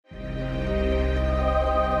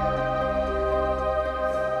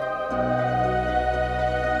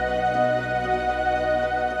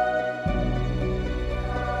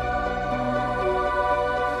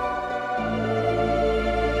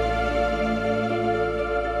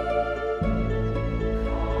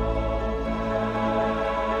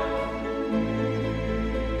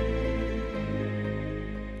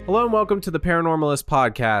Hello and welcome to the Paranormalist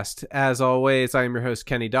Podcast. As always, I am your host,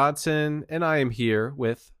 Kenny Dodson, and I am here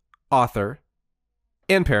with author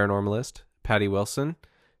and paranormalist, Patty Wilson.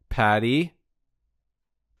 Patty.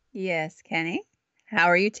 Yes, Kenny. How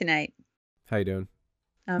are you tonight? How you doing?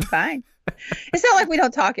 I'm fine. It's not like we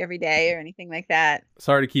don't talk every day or anything like that.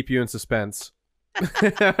 Sorry to keep you in suspense.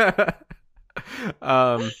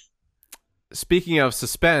 Speaking of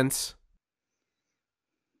suspense.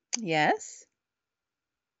 Yes.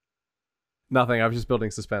 Nothing. I was just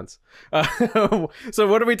building suspense. So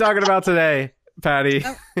what are we talking about today, Patty?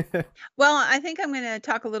 Well, I think I'm going to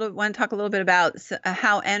talk a little bit about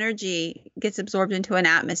how energy gets absorbed into an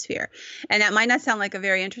atmosphere. And that might not sound like a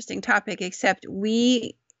very interesting topic, except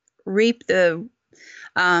we reap the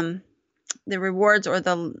rewards or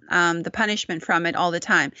the punishment from it all the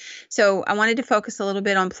time. So I wanted to focus a little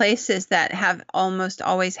bit on places that have almost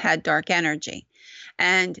always had dark energy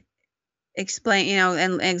and explain,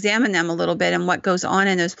 and examine them a little bit and what goes on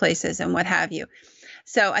in those places and what have you.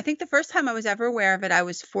 So I think the first time I was ever aware of it, I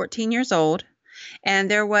was 14 years old, and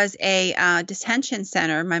there was a detention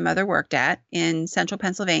center my mother worked at in central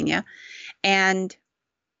Pennsylvania. And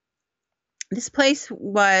this place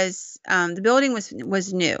was, the building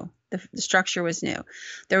was new. The structure was new.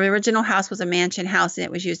 The original house was a mansion house, and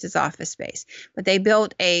it was used as office space. But they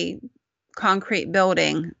built a concrete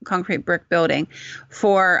brick building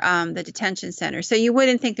for the detention center. So you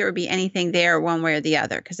wouldn't think there would be anything there one way or the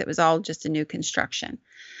other because it was all just a new construction.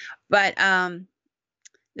 But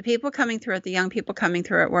the people coming through it, the young people coming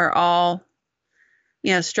through it were all,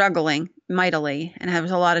 struggling mightily, and there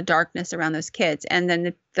was a lot of darkness around those kids. And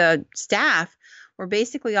then the staff were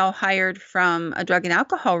basically all hired from a drug and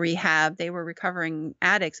alcohol rehab. They were recovering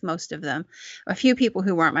addicts, most of them. A few people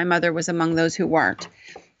who weren't. My mother was among those who weren't.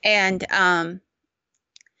 And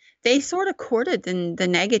they sort of courted the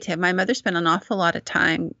negative. My mother spent an awful lot of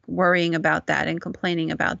time worrying about that and complaining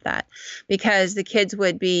about that because the kids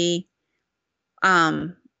would be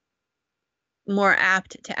more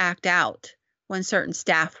apt to act out when certain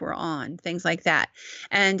staff were on, things like that.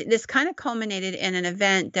 And this kind of culminated in an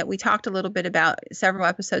event that we talked a little bit about several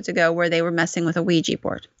episodes ago where they were messing with a Ouija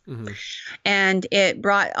board. Mm-hmm. And it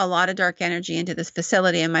brought a lot of dark energy into this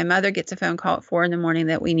facility. And my mother gets a phone call at 4 a.m.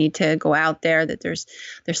 that we need to go out there, that there's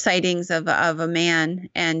sightings of a man,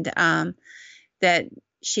 and that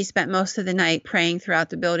she spent most of the night praying throughout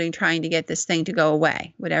the building, trying to get this thing to go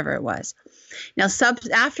away, whatever it was. Now,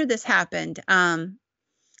 after this happened,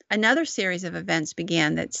 another series of events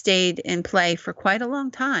began that stayed in play for quite a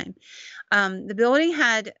long time. The building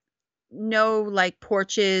had no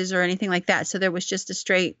porches or anything like that. So there was just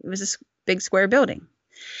it was a big square building.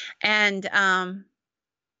 And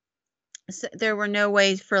so there were no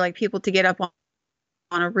ways for people to get up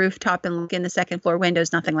on a rooftop and look in the second floor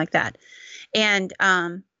windows, nothing like that. And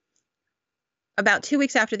about 2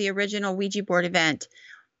 weeks after the original Ouija board event,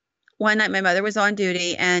 one night my mother was on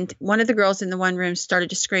duty, and one of the girls in the one room started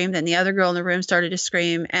to scream. Then the other girl in the room started to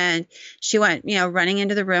scream, and she went, running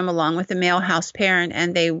into the room along with the male house parent.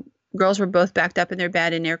 And girls were both backed up in their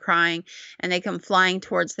bed and they're crying, and they come flying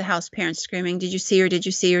towards the house parent screaming, "Did you see her? Did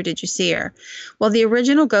you see her? Did you see her?" Well, the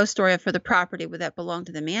original ghost story for the property that belonged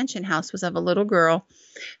to the mansion house was of a little girl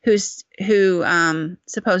who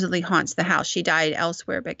supposedly haunts the house. She died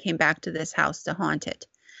elsewhere, but came back to this house to haunt it.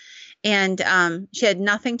 And she had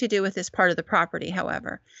nothing to do with this part of the property,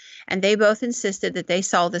 however. And they both insisted that they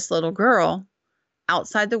saw this little girl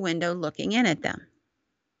outside the window looking in at them.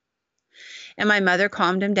 And my mother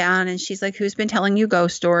calmed him down, and she's like, "Who's been telling you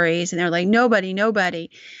ghost stories?" And they're like, "Nobody."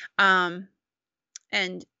 And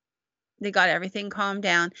they got everything calmed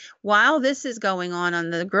down. While this is going on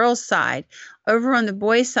the girl's side, over on the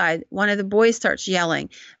boys' side, one of the boys starts yelling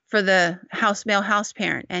for the male house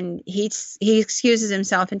parent, and he excuses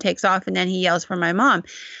himself and takes off, and then he yells for my mom.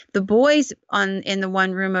 The boys in the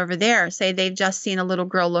one room over there say they've just seen a little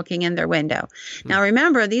girl looking in their window. Mm-hmm. Now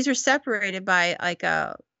remember, these are separated by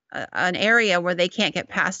an area where they can't get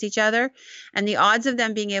past each other, and the odds of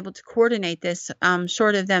them being able to coordinate this,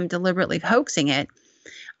 short of them deliberately hoaxing it,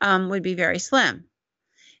 would be very slim.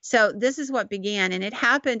 So this is what began, and it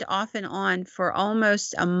happened off and on for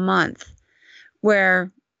almost a month,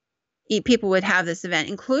 where people would have this event,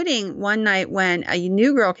 including one night when a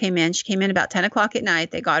new girl came in. She came in about 10 o'clock at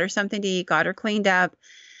night. They got her something to eat, got her cleaned up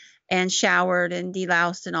and showered and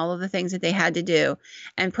deloused and all of the things that they had to do,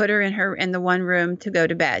 and put her in the one room to go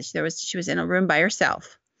to bed. She was in a room by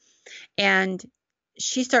herself. And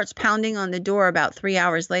she starts pounding on the door about 3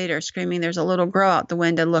 hours later, screaming, "There's a little girl out the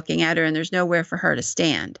window looking at her, and there's nowhere for her to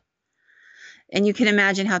stand." And you can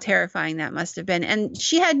imagine how terrifying that must have been. And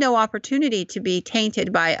she had no opportunity to be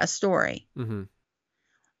tainted by a story. Mm-hmm.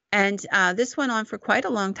 And this went on for quite a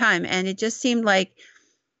long time. And it just seemed like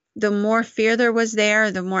the more fear there was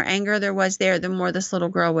there, the more anger there was there, the more this little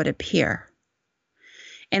girl would appear.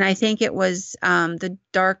 And I think it was the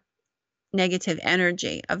dark negative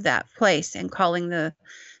energy of that place and calling the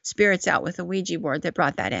spirits out with a Ouija board that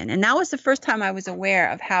brought that in. And that was the first time I was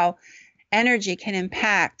aware of how energy can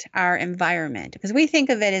impact our environment, because we think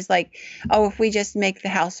of it as like, oh, if we just make the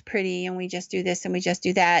house pretty and we just do this and we just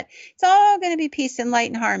do that, it's all going to be peace and light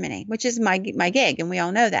and harmony, which is my gig, and we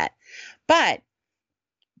all know that. But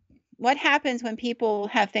what happens when people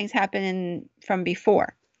have things happen from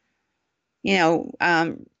before?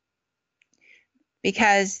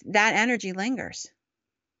 Because that energy lingers.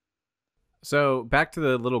 So back to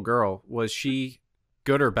the little girl, was she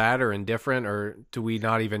good or bad or indifferent, or do we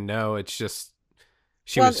not even know? It's just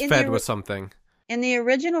she was fed with something. In the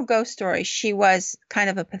original ghost story, she was kind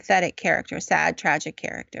of a pathetic character, a sad, tragic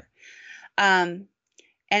character. And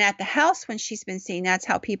at the house, when she's been seen, that's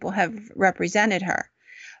how people have represented her.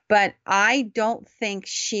 But I don't think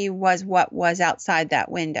she was what was outside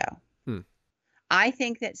that window. I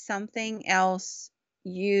think that something else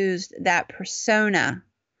used that persona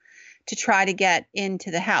to try to get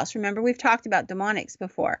into the house. Remember, we've talked about demonics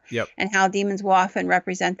before. Yep. And how demons will often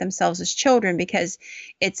represent themselves as children because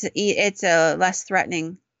it's a less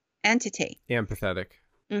threatening entity. Empathetic.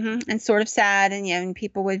 And sort of sad, and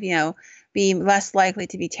people would be less likely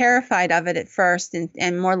to be terrified of it at first,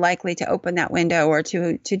 and more likely to open that window or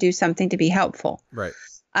to do something to be helpful. Right.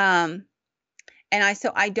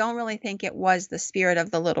 So I don't really think it was the spirit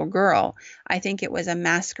of the little girl. I think it was a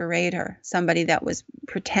masquerader, somebody that was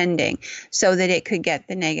pretending so that it could get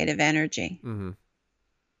the negative energy.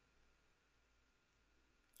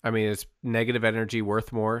 I mean, is negative energy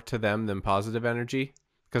worth more to them than positive energy?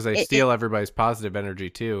 Because they steal everybody's positive energy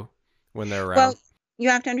too when they're around. Well, you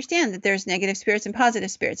have to understand that there's negative spirits and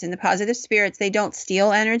positive spirits. And the positive spirits, they don't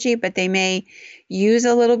steal energy, but they may use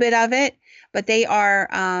a little bit of it. But they are...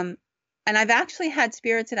 and I've actually had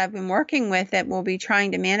spirits that I've been working with that will be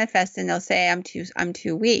trying to manifest, and they'll say, I'm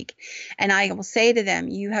too weak. And I will say to them,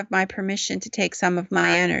 you have my permission to take some of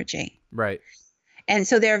my energy. Right. And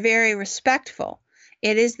so they're very respectful.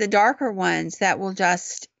 It is the darker ones that will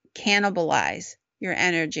just cannibalize your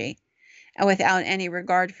energy without any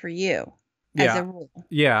regard for you as a rule.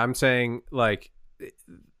 Yeah, I'm saying, like,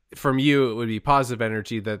 from you, it would be positive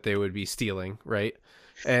energy that they would be stealing, right?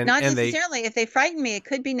 And not necessarily. If they frighten me, it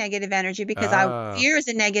could be negative energy because fear is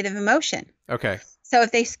a negative emotion. Okay. So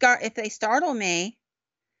if they startle me,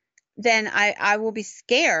 then I will be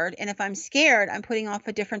scared, and if I'm scared, I'm putting off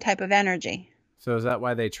a different type of energy. So is that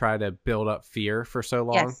why they try to build up fear for so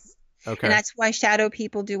long? Yes. Okay. And that's why shadow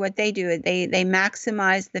people do what they do. They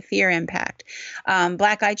maximize the fear impact.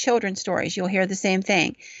 Black-eyed children stories, you'll hear the same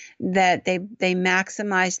thing, that they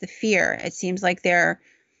maximize the fear. It seems like they're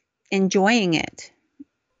enjoying it.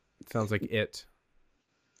 Sounds like it.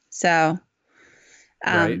 So,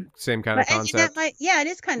 right, same kind of concept. it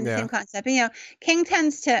is kind of the same concept. King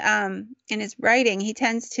tends to, in his writing, he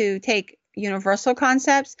tends to take universal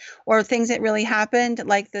concepts or things that really happened,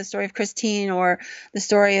 like the story of Christine or the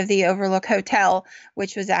story of the Overlook Hotel,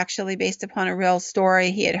 which was actually based upon a real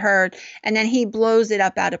story he had heard, and then he blows it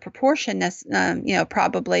up out of proportion,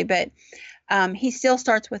 probably, but he still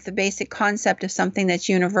starts with the basic concept of something that's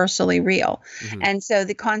universally real. And so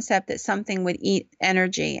the concept that something would eat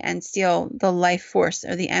energy and steal the life force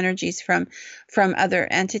or the energies from other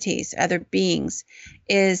entities, other beings,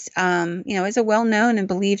 is is a well-known and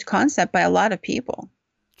believed concept by a lot of people.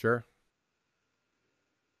 Sure.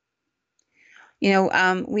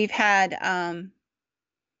 We've had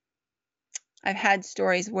I've had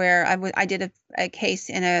stories where I did a case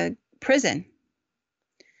in a prison.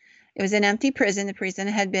 It was an empty prison. The prison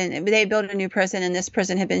they built a new prison, and this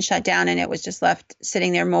prison had been shut down, and it was just left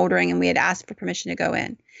sitting there moldering, and we had asked for permission to go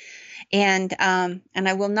in. And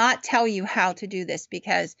I will not tell you how to do this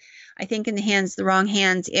because I think in the wrong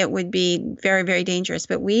hands, it would be very, very dangerous.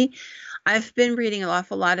 But I've been reading an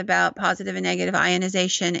awful lot about positive and negative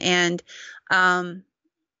ionization and how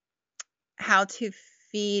to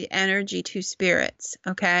feed energy to spirits.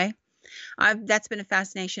 Okay. That's been a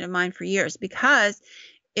fascination of mine for years, because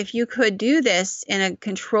if you could do this in a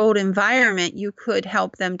controlled environment, you could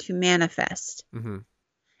help them to manifest,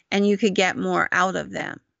 and you could get more out of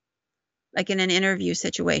them, like in an interview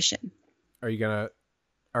situation. Are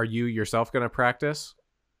you yourself going to practice?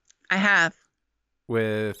 I have.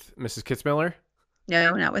 With Mrs. Kitzmiller?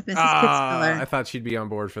 No, not with Mrs. Kitzmiller. I thought she'd be on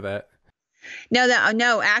board for that.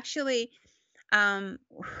 No, actually,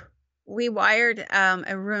 we wired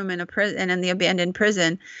a room in a prison, in the abandoned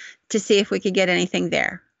prison, to see if we could get anything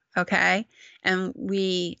there. Okay. and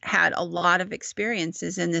we had a lot of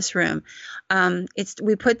experiences in this room.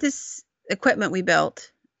 We put this equipment we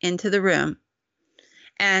built into the room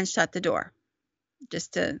and shut the door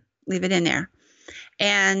just to leave it in there.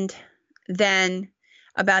 And then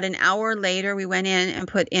about an hour later, we went in and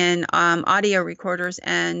put in audio recorders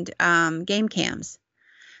and game cams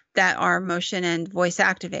that are motion and voice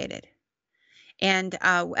activated. And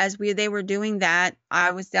as they were doing that,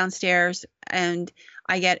 I was downstairs and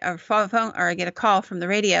I get a phone or I get a call from the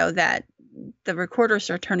radio that the recorders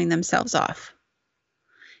are turning themselves off.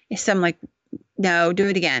 So I'm like, no, do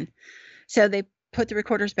it again. So they put the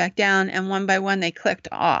recorders back down and one by one they clicked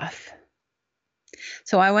off.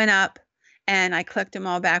 So I went up and I clicked them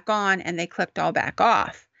all back on and they clicked all back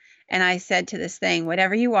off. And I said to this thing,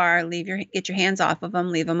 whatever you are, get your hands off of them,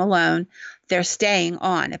 leave them alone. They're staying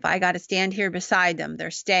on. If I got to stand here beside them, they're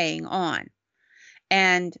staying on.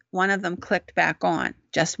 And one of them clicked back on,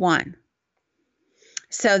 just one.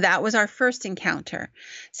 So that was our first encounter.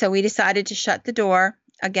 So we decided to shut the door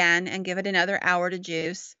again and give it another hour to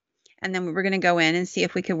juice. And then we were going to go in and see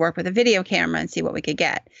if we could work with a video camera and see what we could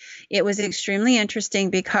get. It was extremely interesting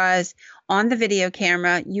because on the video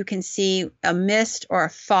camera, you can see a mist or a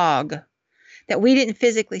fog that we didn't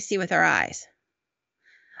physically see with our eyes.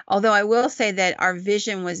 Although I will say that our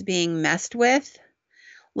vision was being messed with,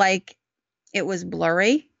 like it was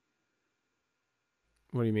blurry.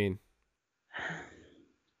 What do you mean?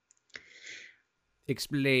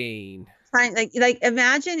 Explain. Like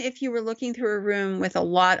imagine if you were looking through a room with a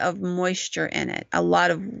lot of moisture in it, a lot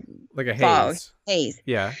of like a fog, haze.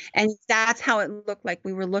 Yeah. And that's how it looked like.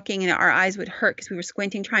 We were looking and our eyes would hurt because we were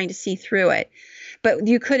squinting trying to see through it. But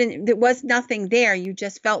you couldn't, there was nothing there. You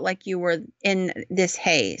just felt like you were in this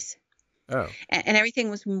haze. Oh. And everything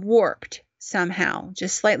was warped somehow,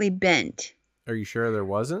 just slightly bent. Are you sure there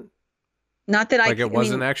wasn't? Not that like it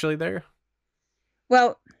wasn't actually there?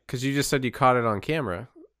 Well, because you just said you caught it on camera,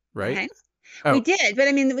 right? Okay. Oh. We did,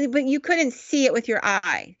 but you couldn't see it with your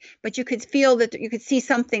eye, but you could feel that you could see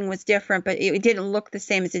something was different, but it didn't look the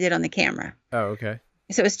same as it did on the camera. Oh, okay.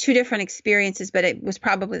 So it was two different experiences, but it was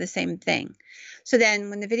probably the same thing. So then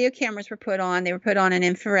when the video cameras were put on, they were put on in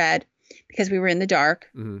infrared because we were in the dark.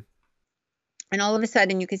 Mm-hmm. And all of a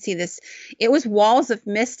sudden you could see this, it was walls of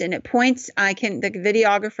mist, and at points the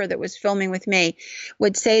videographer that was filming with me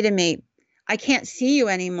would say to me, I can't see you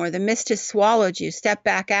anymore. The mist has swallowed you. Step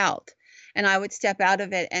back out. And I would step out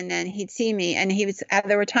of it, and then he'd see me. And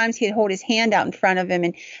there were times he'd hold his hand out in front of him,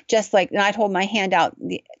 and and I'd hold my hand out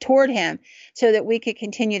toward him so that we could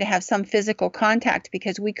continue to have some physical contact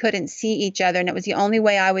because we couldn't see each other. And it was the only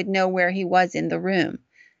way I would know where he was in the room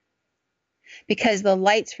because the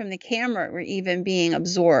lights from the camera were even being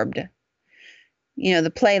absorbed,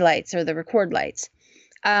 the play lights or the record lights.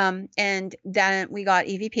 And then we got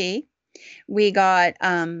EVP. We got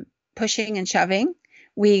pushing and shoving.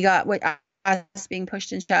 We got us being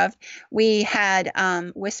pushed and shoved. We had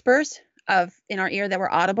whispers in our ear that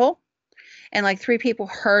were audible, and like 3 people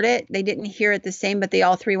heard it. They didn't hear it the same, but they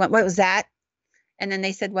all 3 went, "What was that?" And then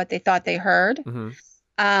they said what they thought they heard.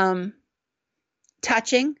 Mm-hmm.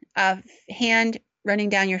 Touching, hand running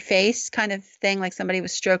down your face, kind of thing, like somebody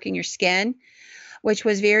was stroking your skin, which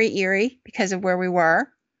was very eerie because of where we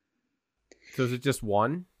were. So is it just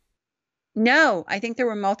one? No, I think there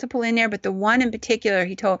were multiple in there, but the one in particular,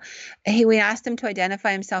 we asked him to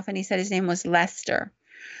identify himself, and he said his name was Lester.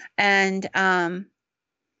 And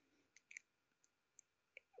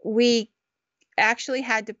we actually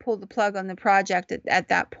had to pull the plug on the project at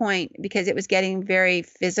that point because it was getting very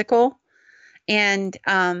physical. And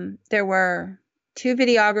there were 2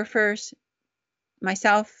 videographers,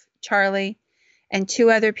 myself, Charlie, and 2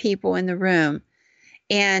 other people in the room.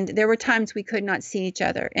 And there were times we could not see each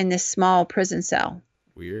other in this small prison cell.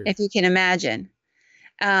 Weird. If you can imagine.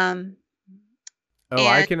 I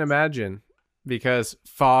can imagine because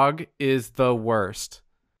fog is the worst.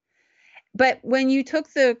 But when you took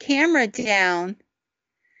the camera down,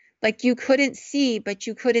 like you couldn't see, but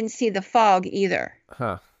you couldn't see the fog either.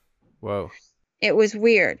 Huh. Whoa. It was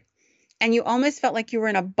weird. And you almost felt like you were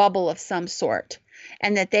in a bubble of some sort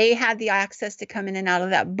and that they had the access to come in and out of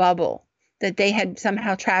that bubble that they had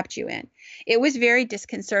somehow trapped you in. It was very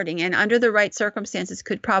disconcerting, and under the right circumstances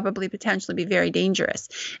could probably potentially be very dangerous.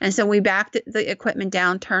 And so we backed the equipment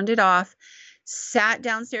down, turned it off, sat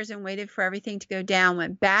downstairs and waited for everything to go down,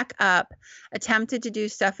 went back up, attempted to do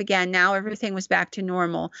stuff again. Now everything was back to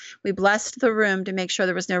normal. We blessed the room to make sure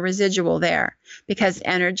there was no residual there because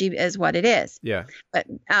energy is what it is. Yeah. But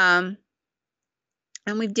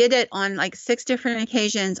and we did it on like 6 different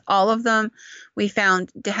occasions. All of them we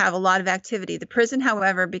found to have a lot of activity. The prison,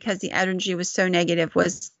 however, because the energy was so negative,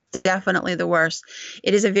 was definitely the worst.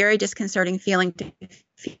 It is a very disconcerting feeling to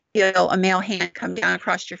feel a male hand come down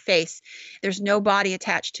across your face. There's no body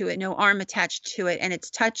attached to it, no arm attached to it, and it's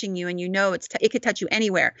touching you, and you know it could touch you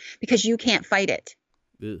anywhere because you can't fight it.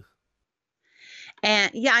 Ugh.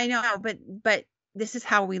 And yeah, I know, but this is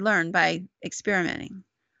how we learn, by experimenting.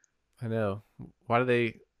 I know. Why do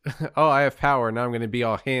they? Oh, I have power now. I'm going to be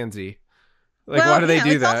all handsy. Like, Well, why do they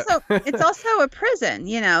do that? It's also a prison,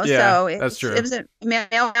 Yeah, so that's true. it was a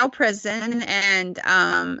male prison and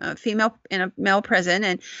a female in a male prison.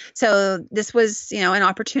 And so this was, an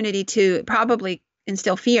opportunity to probably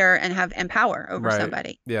instill fear and power over Right.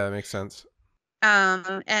 somebody. Yeah, that makes sense.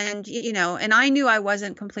 And and I knew I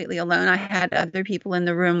wasn't completely alone. I had other people in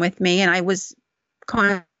the room with me, and I was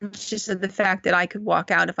conscious of the fact that I could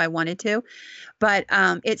walk out if I wanted to, but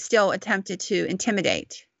it still attempted to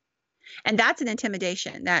intimidate. And that's an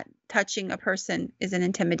intimidation. That touching a person is an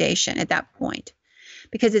intimidation at that point,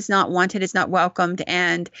 because it's not wanted, it's not welcomed.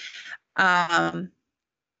 And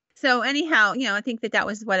so anyhow, I think that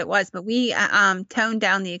was what it was. But we toned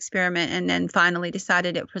down the experiment and then finally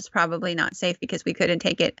decided it was probably not safe, because we couldn't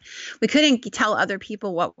take it. We couldn't tell other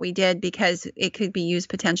people what we did because it could be used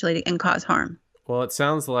potentially and cause harm. Well, it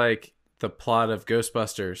sounds like the plot of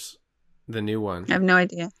Ghostbusters, the new one. I have no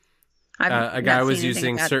idea. A guy was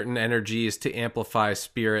using certain energies to amplify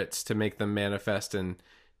spirits to make them manifest and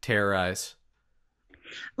terrorize.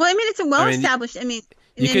 Well, I mean, it's a well-established.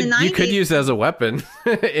 You could use it as a weapon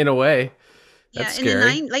in a way. That's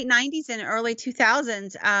scary. In the late 90s and early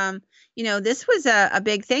 2000s, this was a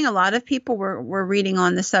big thing. A lot of people were reading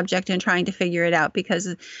on the subject and trying to figure it out,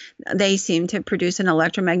 because they seem to produce an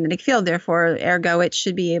electromagnetic field. Therefore, ergo, it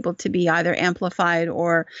should be able to be either amplified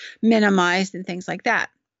or minimized and things like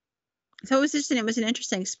that. So it was an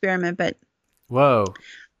interesting experiment. But whoa,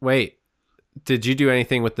 wait, did you do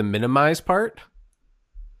anything with the minimize part?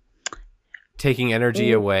 Taking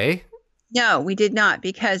energy away? No, we did not,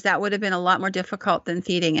 because that would have been a lot more difficult than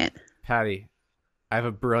feeding it. Patty, I have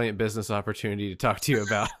a brilliant business opportunity to talk to you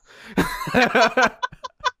about.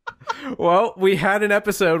 Well, we had an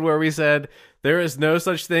episode where we said there is no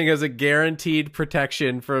such thing as a guaranteed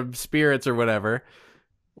protection from spirits or whatever.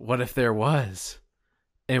 What if there was?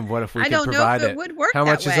 And what if we could provide it? I don't know if it would work. How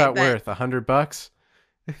much is that worth? $100?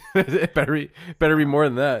 It better be more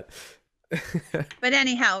than that. But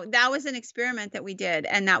anyhow, that was an experiment that we did,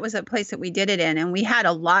 and that was a place that we did it in, and we had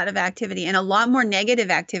a lot of activity and a lot more negative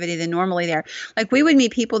activity than normally there. Like, we would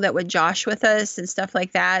meet people that would josh with us and stuff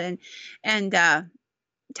like that, and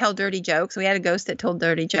tell dirty jokes. We had a ghost that told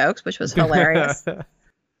dirty jokes, which was hilarious. And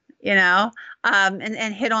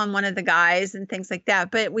hit on one of the guys and things like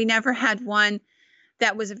that. But we never had one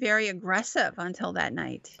that was very aggressive until that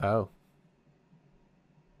night. Oh.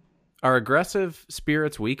 Are aggressive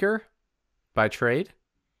spirits weaker by trade,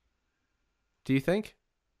 do you think?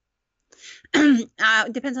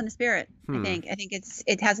 Depends on the spirit. I think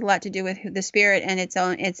it has a lot to do with the spirit and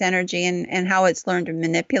its energy and how it's learned to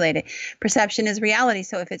manipulate it. Perception is reality.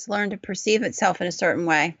 So if it's learned to perceive itself in a certain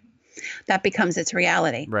way, that becomes its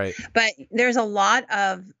reality. Right. But there's a lot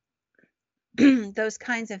of those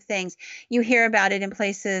kinds of things. You hear about it in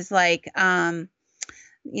places like the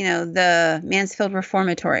Mansfield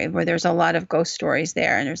Reformatory, where there's a lot of ghost stories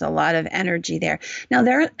there, and there's a lot of energy there. Now,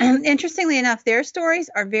 interestingly enough, their stories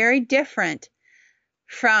are very different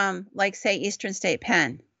from, like, say, Eastern State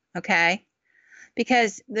Pen, okay?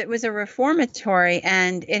 Because it was a reformatory,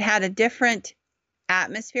 and it had a different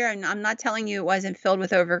atmosphere. And I'm not telling you it wasn't filled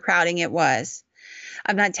with overcrowding. It was.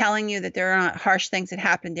 I'm not telling you that there are not harsh things that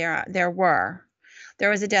happened there. There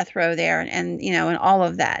was a death row there, and all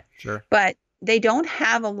of that. Sure. But they don't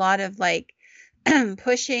have a lot of, like,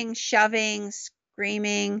 pushing, shoving,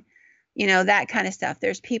 screaming, that kind of stuff.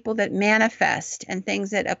 There's people that manifest and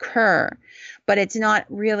things that occur, but it's not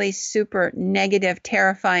really super negative,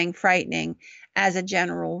 terrifying, frightening as a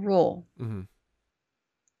general rule. Mm-hmm.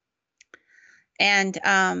 And,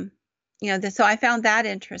 so I found that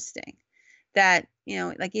interesting, that,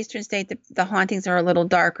 like Eastern State, the hauntings are a little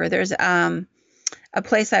darker. There's a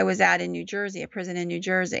place I was at in New Jersey, a prison in New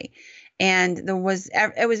Jersey. And it was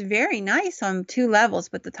very nice on 2 levels,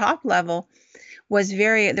 but the top level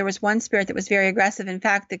there was one spirit that was very aggressive. In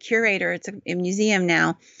fact, the curator, it's a museum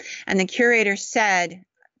now, and the curator said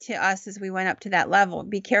to us as we went up to that level,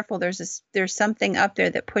 be careful, there's something up there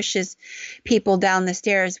that pushes people down the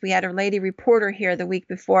stairs. We had a lady reporter here the week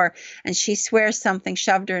before, and she swears something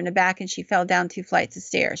shoved her in the back and she fell down 2 flights of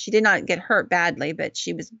stairs. She did not get hurt badly, but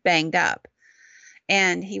she was banged up.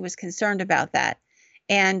 And he was concerned about that.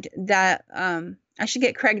 And that I should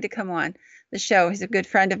get Craig to come on. the show. He's a good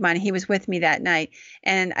friend of mine. He was with me that night,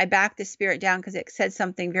 and I backed the spirit down because it said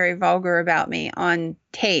something very vulgar about me on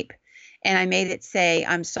tape, and I made it say,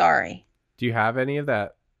 "I'm sorry." Do you have any of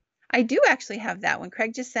that? I do actually have that one.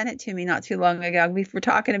 Craig just sent it to me not too long ago. We were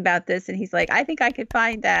talking about this, and he's like, "I think I could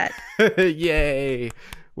find that." Yay!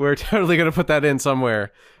 We're totally gonna put that in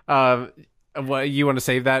somewhere. What, you want to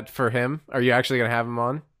save that for him? Are you actually gonna have him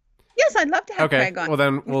on? Yes, I'd love to have Craig on. Well,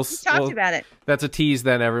 then we talked about it. That's a tease,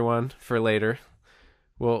 then, everyone, for later.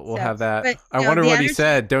 We'll have that. But, I wonder what he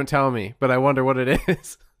said. Don't tell me, but I wonder what it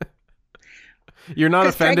is. You're not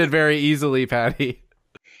offended very easily, Patty.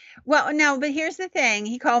 Well, no, but here's the thing.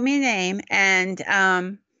 He called me a name,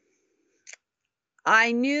 and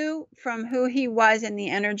I knew from who he was and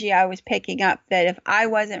the energy I was picking up that if I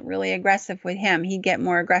wasn't really aggressive with him, he'd get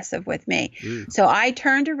more aggressive with me. So I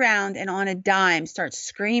turned around and on a dime start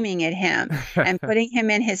screaming at him and putting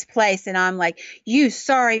him in his place. And I'm like, "You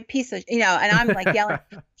sorry piece of," and I'm like yelling,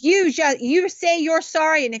 you say you're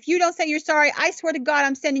sorry. And if you don't say you're sorry, I swear to God,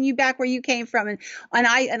 I'm sending you back where you came from. And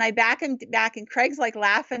I back him back, and Craig's like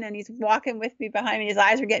laughing, and he's walking with me behind me. His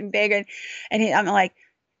eyes are getting bigger. And I'm like,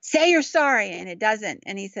 "Say you're sorry," and it doesn't.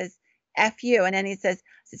 And he says, "F you." And then he says,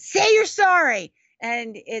 "Say you're sorry,"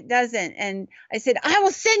 and it doesn't. And I said, "I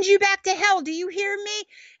will send you back to hell. Do you hear me?"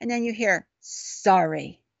 And then you hear,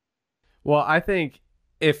 "Sorry." Well, I think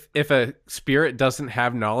if a spirit doesn't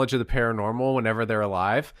have knowledge of the paranormal whenever they're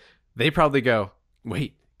alive, they probably go,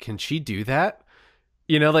 "Wait, can she do that?"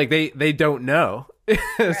 Like they don't know.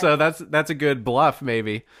 Right. So that's a good bluff,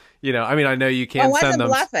 maybe. I mean, I know you can't send them.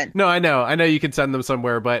 Bluffing. No, I know you can send them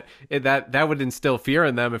somewhere, but that would instill fear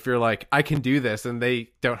in them if you're like, "I can do this," and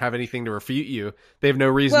they don't have anything to refute you. They have no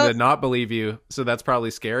reason to not believe you, so that's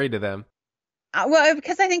probably scary to them. Well,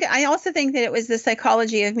 because I also think that it was the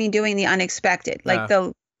psychology of me doing the unexpected. Like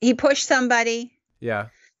he pushed somebody, yeah,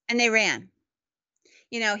 and they ran.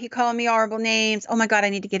 He called me horrible names. Oh my God, I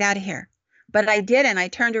need to get out of here. But I didn't. I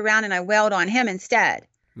turned around and I wailed on him instead.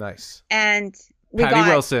 Nice. And Patty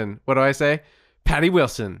Wilson. What do I say? Patty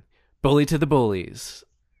Wilson, bully to the bullies.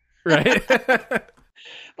 Right?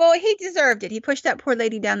 Well, he deserved it. He pushed that poor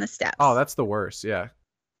lady down the steps. Oh, that's the worst. Yeah.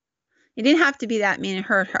 He didn't have to be that mean and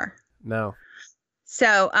hurt her. No.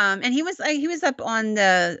 So, and he was up on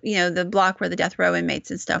the, the block where the death row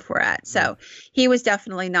inmates and stuff were at. So he was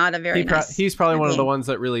definitely not a very nice. He's probably one of the ones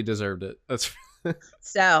that really deserved it. That's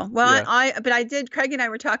so, well, yeah. But I did, Craig and I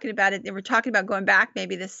were talking about it. They were talking about going back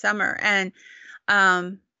maybe this summer, and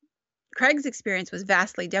Craig's experience was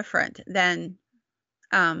vastly different than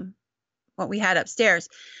what we had upstairs,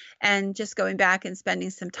 and just going back and spending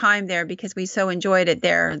some time there because we so enjoyed it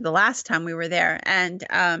there the last time we were there. And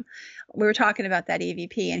we were talking about that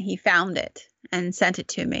EVP, and he found it and sent it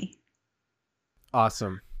to me.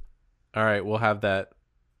 Awesome. All right, we'll have that.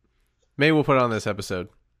 Maybe we'll put it on this episode.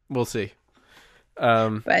 We'll see.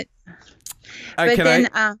 Can I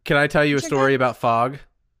tell you a story about fog?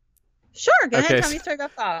 Sure, go ahead. Tell me a story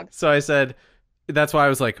about fog. So I said, that's why I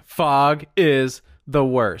was like, fog is the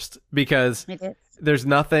worst because there's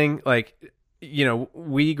nothing like,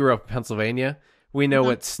 we grew up in Pennsylvania. We know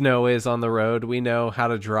what snow is on the road. We know how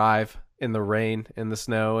to drive in the rain, in the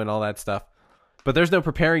snow, and all that stuff. But there's no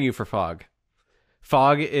preparing you for fog.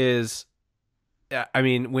 Fog is, I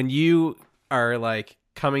mean, when you are like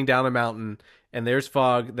coming down a mountain and there's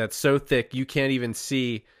fog that's so thick you can't even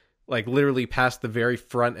see, like, literally past the very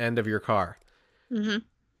front end of your car. Mm-hmm.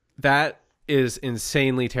 That is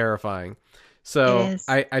insanely terrifying. So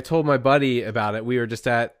I told my buddy about it. We were just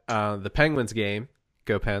at the Penguins game,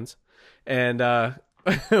 go Pens, and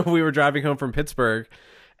we were driving home from Pittsburgh,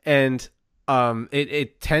 and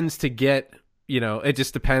it tends to get, it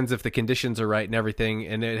just depends if the conditions are right and everything,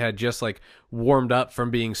 and it had just like warmed up from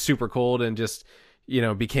being super cold and just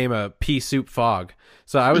became a pea soup fog.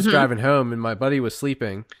 So I was driving home and my buddy was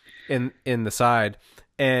sleeping in the side.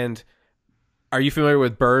 And are you familiar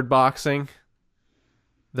with bird boxing?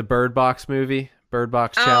 The Bird Box movie, Bird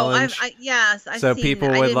Box Challenge? Yes. So people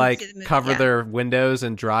would like cover their windows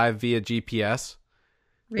and drive via GPS.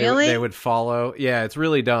 Really? They would follow. Yeah, it's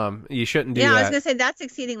really dumb. You shouldn't do that. Yeah, I was going to say that's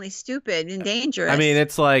exceedingly stupid and dangerous. I mean,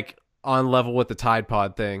 it's like on level with the Tide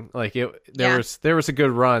Pod thing. Like there was a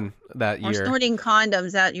good run that year. Or snorting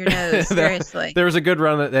condoms out your nose, seriously. There was a good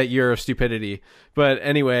run that year of stupidity. But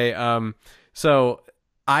anyway, so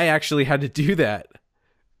I actually had to do that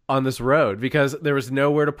on this road because there was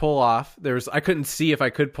nowhere to pull off. I couldn't see if I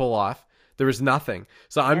could pull off. There was nothing.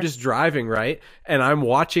 So I'm just driving, right? And I'm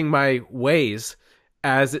watching my Waze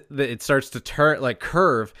as it starts to turn, like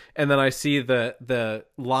curve, and then I see the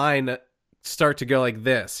line start to go like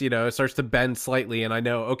this, it starts to bend slightly, and I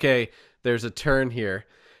know, okay, there's a turn here.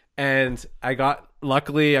 And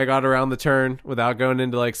luckily I got around the turn without going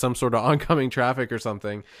into like some sort of oncoming traffic or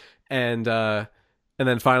something. And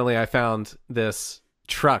then finally I found this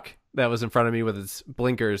truck that was in front of me with its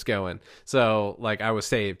blinkers going. So like I was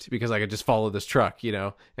saved because I could just follow this truck,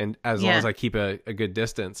 and as long as I keep a good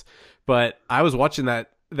distance. But I was watching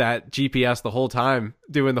that GPS the whole time,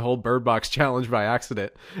 doing the whole Bird Box challenge by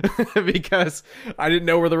accident because I didn't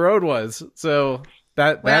know where the road was. So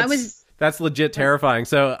that's legit terrifying.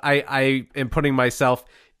 So I am putting myself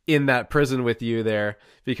in that prison with you there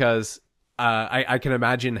because I can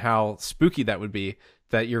imagine how spooky that would be,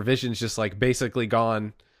 that your vision's just like basically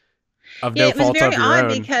gone of no fault of your own. It was very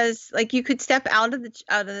odd because like you could step out of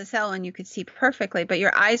the cell and you could see perfectly, but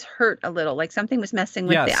your eyes hurt a little, like something was messing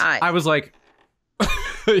with the eye. I was like,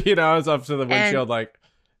 I was up to the windshield, like,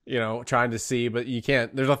 trying to see, but you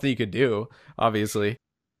can't. There's nothing you could do, obviously.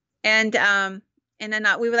 And then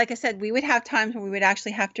we would, like I said, we would have times when we would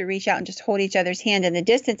actually have to reach out and just hold each other's hand in the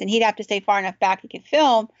distance, and he'd have to stay far enough back he could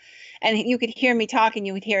film, and you could hear me talking.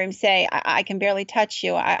 You would hear him say, "I can barely touch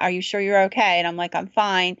you. Are you sure you're okay?" And I'm like, "I'm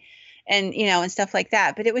fine," and and stuff like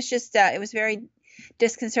that. But it was just it was very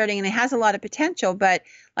disconcerting, and it has a lot of potential. But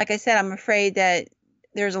like I said, I'm afraid that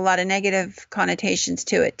there's a lot of negative connotations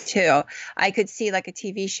to it too. I could see like a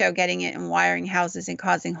TV show getting it and wiring houses and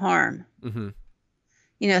causing harm. Mm-hmm.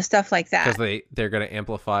 Stuff like that. Because they're going to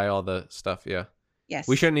amplify all the stuff. Yeah. Yes.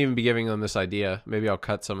 We shouldn't even be giving them this idea. Maybe I'll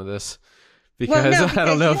cut some of this because I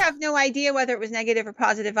don't know. You have no idea whether it was negative or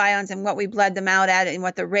positive ions and what we bled them out at and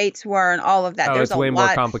what the rates were and all of that. There's it's way more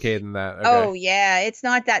complicated than that. Okay. Oh yeah, it's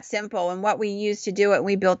not that simple. And what we used to do it,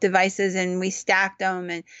 we built devices and we stacked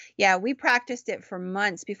them, and we practiced it for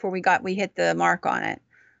months before we hit the mark on it.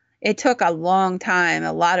 It took a long time,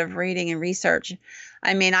 a lot of reading and research.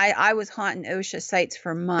 I mean, I was haunting OSHA sites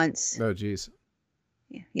for months. Oh geez.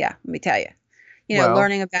 Yeah, let me tell you.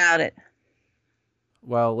 Learning about it.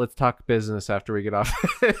 Well, let's talk business after we get off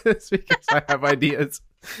this because I have ideas.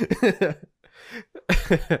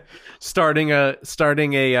 starting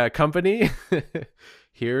a company.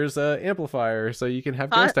 Here's an amplifier so you can have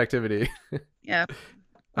ghost activity. Yeah.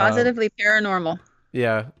 Positively paranormal.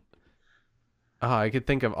 Yeah. Oh, I could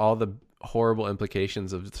think of all the horrible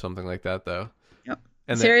implications of something like that though. Yep.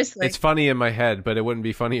 And seriously. It's funny in my head, but it wouldn't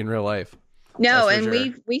be funny in real life. No, and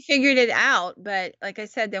sure. we figured it out, but like I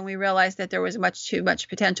said, then we realized that there was much too much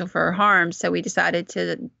potential for harm, so we decided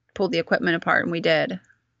to pull the equipment apart, and we did.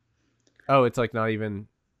 Oh, it's like you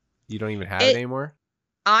don't even have it anymore?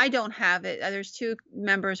 I don't have it. There's two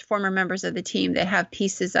former members of the team that have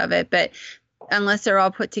pieces of it, but unless they're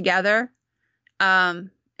all put together in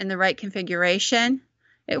the right configuration,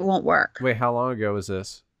 it won't work. Wait, how long ago was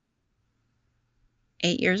this?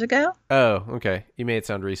 8 years ago. Oh, okay. You made it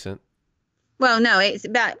sound recent. Well, no, it's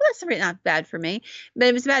about. Well, that's not bad for me, but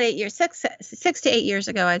it was about 8 years, 6 to 8 years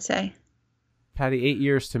ago, I'd say. Patty, 8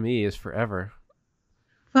 years to me is forever.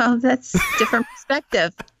 Well, that's different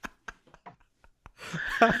perspective.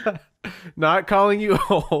 Not calling you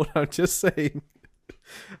old. I'm just saying.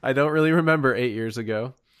 I don't really remember 8 years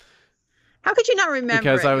ago. How could you not remember?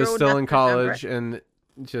 Because I was still in college and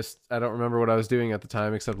just I don't remember what I was doing at the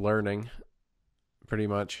time except learning, pretty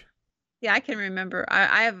much. Yeah, I can remember.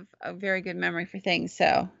 I have a very good memory for things,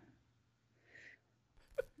 so.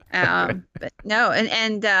 But no,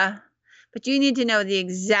 but you need to know the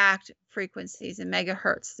exact frequencies and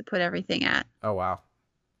megahertz to put everything at. Oh wow.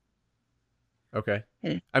 Okay.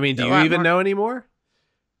 I mean, do you even know anymore,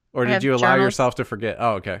 or did you allow yourself to forget?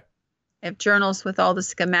 Oh, okay. I have journals with all the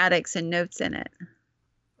schematics and notes in it.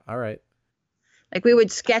 All right. Like we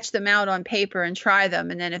would sketch them out on paper and try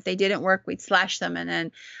them, and then if they didn't work, we'd slash them. And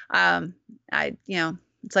then,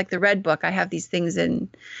 it's like the Red Book. I have these things,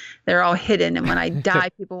 and they're all hidden. And when I die,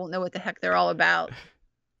 people won't know what the heck they're all about.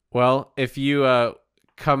 Well, if you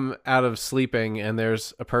come out of sleeping and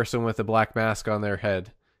there's a person with a black mask on their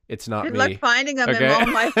head, it's not me. Good luck finding them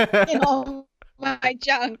in all my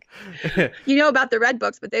junk. You know about the Red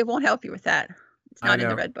Books, but they won't help you with that. It's not in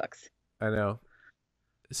the Red Books. I know.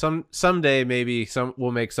 Someday maybe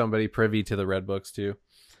we'll make somebody privy to the Red Books too.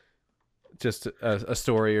 Just a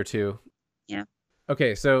story or two. Yeah.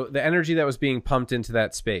 Okay, so the energy that was being pumped into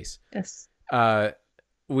that space. Yes.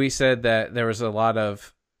 We said that there was a lot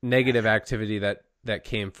of negative activity that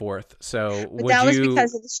came forth. So that was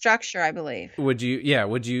because of the structure, I believe. Would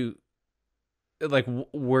you like,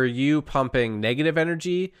 were you pumping negative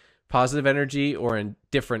energy, positive energy, or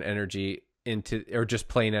indifferent energy or just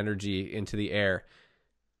plain energy into the air?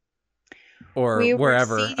 Or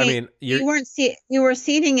wherever. I mean, you were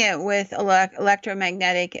seeding it with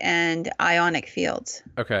electromagnetic and ionic fields.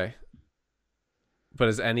 Okay. But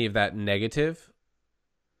is any of that negative?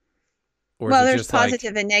 Or well, is it there's just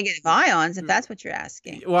positive and negative ions, if that's what you're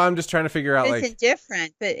asking. Well, I'm just trying to figure out It's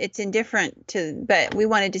indifferent, but it's indifferent to. But we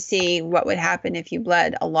wanted to see what would happen if you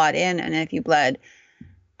bled a lot in, and if you bled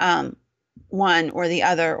one or the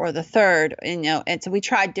other or the third, and so we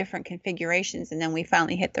tried different configurations, and then we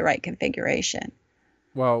finally hit the right configuration.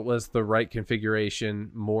 Well, was the right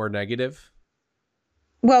configuration more negative?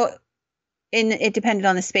 Well, it depended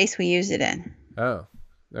on the space we used it in. Oh,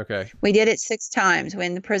 okay. We did it 6 times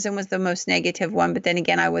when the prison was the most negative one, but then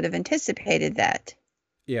again, I would have anticipated that.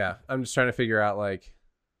 Yeah, I'm just trying to figure out like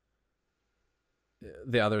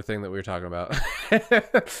the other thing that we were talking about.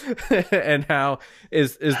 And how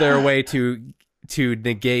is there a way to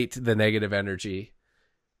negate the negative energy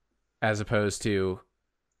as opposed to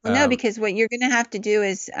no, because what you're going to have to do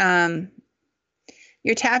is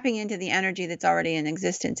you're tapping into the energy that's already in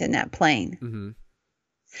existence in that plane. Mm-hmm.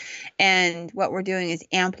 And what we're doing is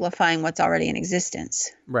amplifying what's already in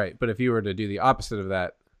existence. Right. But if you were to do the opposite of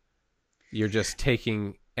that, you're just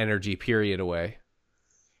taking energy period away.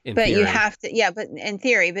 But you have to, yeah, but in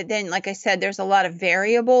theory, but then, like I said, there's a lot of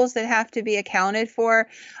variables that have to be accounted for.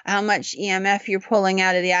 How much EMF you're pulling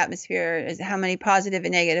out of the atmosphere, how many positive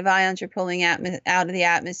and negative ions you're pulling out of the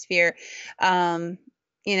atmosphere.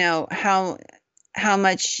 How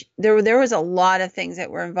much there was a lot of things that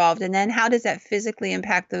were involved, and then how does that physically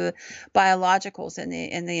impact the biologicals in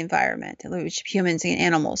the environment, which humans and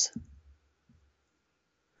animals.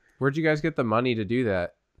 Where'd you guys get the money to do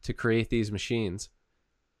that, to create these machines?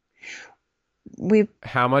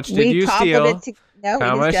 How much did you steal?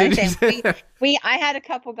 I had a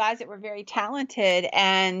couple guys that were very talented,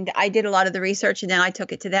 and I did a lot of the research, and then I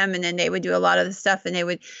took it to them, and then they would do a lot of the stuff, and they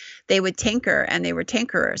would tinker, and they were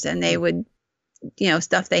tinkerers, and they would,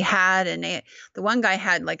 stuff they had, and the one guy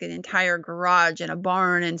had like an entire garage and a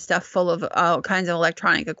barn and stuff full of all kinds of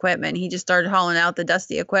electronic equipment. He just started hauling out the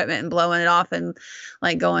dusty equipment and blowing it off and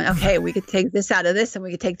like going, okay, we could take this out of this and we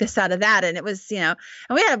could take this out of that. And it was, and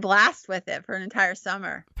we had a blast with it for an entire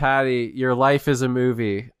summer. Patty, your life is a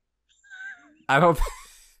movie. I don't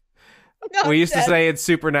we used to say it's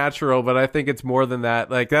supernatural, but I think it's more than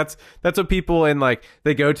that. Like that's what people in, like,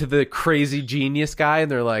 they go to the crazy genius guy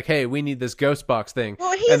and they're like, hey, we need this ghost box thing.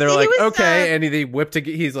 Well, and they're like, okay. And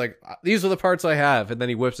he's like, these are the parts I have. And then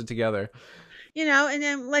he whips it together. And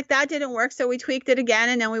then like that didn't work. So we tweaked it again,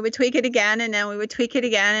 and then we would tweak it again, and then we would tweak it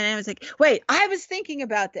again. And it was like, wait, I was thinking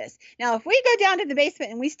about this. Now, if we go down to the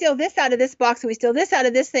basement and we steal this out of this box, and we steal this out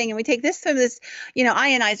of this thing, and we take this from this,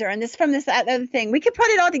 ionizer, and this from this other thing, we could put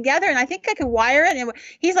it all together. And I think I could wire it. And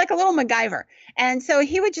he's like a little MacGyver. And so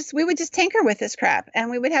we would just tinker with this crap, and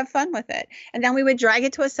we would have fun with it. And then we would drag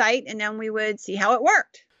it to a site, and then we would see how it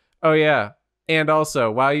worked. Oh, yeah. And also,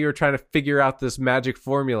 while you were trying to figure out this magic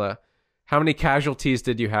formula, how many casualties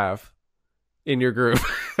did you have in your group?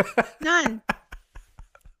 None.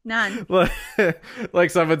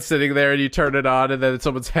 Like someone's sitting there and you turn it on and then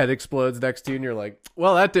someone's head explodes next to you and you're like,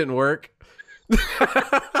 well, that didn't work.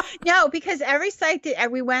 No, because every site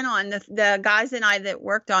that we went on, the guys and I that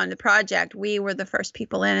worked on the project, we were the first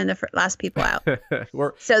people in and the last people out.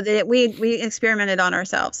 So that we experimented on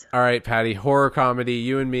ourselves. All right, Patty, horror comedy,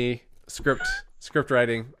 you and me, script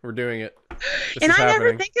writing, we're doing it. And I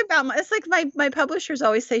never think about it's like my publishers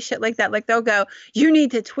always say shit like that. Like they'll go, you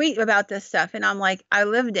need to tweet about this stuff. And I'm like, I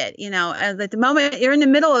lived it, at the moment you're in the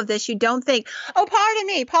middle of this, you don't think, oh, pardon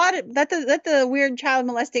me, let the weird child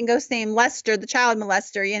molesting ghost named Lester, the child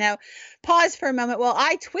molester, pause for a moment. Well,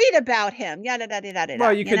 I tweet about him. Yada, da, da, da, da,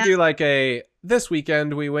 well, you could do like this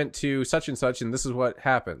weekend we went to such and such and this is what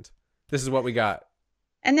happened. This is what we got.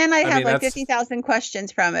 And then I have 50,000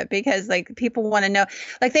 questions from it because like people want to know,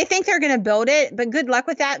 like they think they're going to build it, but good luck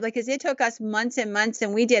with that. Because it took us months and months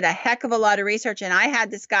and we did a heck of a lot of research. And I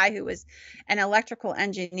had this guy who was an electrical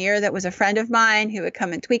engineer that was a friend of mine who would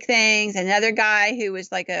come and tweak things. Another guy who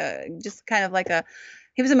was like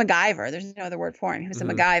he was a MacGyver. There's no other word for him. He was a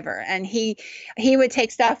MacGyver. And he would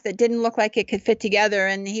take stuff that didn't look like it could fit together.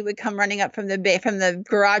 And he would come running up from the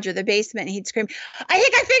garage or the basement. And he'd scream, I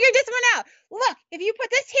think I figured this one out. Look, if you put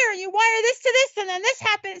this here and you wire this to this and then this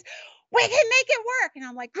happens, we can make it work. And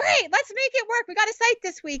I'm like, great, let's make it work. We got a site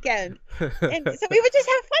this weekend. And so we would just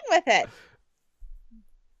have fun with it.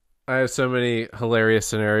 I have so many hilarious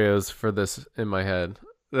scenarios for this in my head.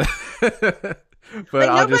 But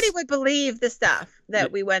nobody would believe the stuff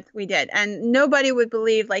that we did. And nobody would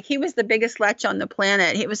believe, like, he was the biggest lech on the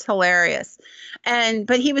planet. He was hilarious.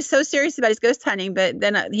 But he was so serious about his ghost hunting. But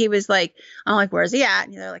then he was like, I'm like, where's he at?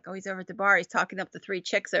 And they're like, oh, he's over at the bar. He's talking up the 3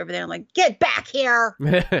 chicks over there. I'm like, get back here.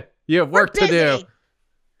 You have work to do.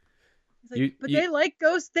 like, they like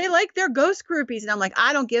ghosts. They like their ghost groupies. And I'm like,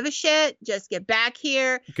 I don't give a shit. Just get back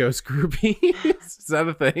here. Ghost groupies? Is that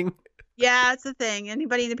a thing? Yeah, it's a thing.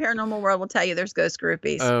 Anybody in the paranormal world will tell you there's ghost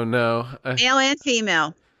groupies. Oh, no. Male and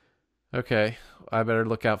female. Okay. I better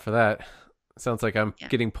look out for that. Sounds like I'm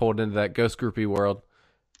getting pulled into that ghost groupie world.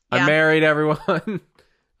 Yeah. I'm married, everyone.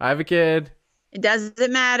 I have a kid. It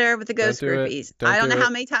doesn't matter with the ghost groupies. I don't know how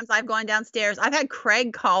many times I've gone downstairs. I've had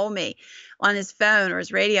Craig call me on his phone or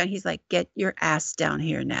his radio, and he's like, get your ass down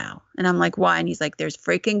here now. And I'm like, why? And he's like, there's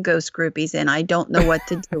freaking ghost groupies, and I don't know what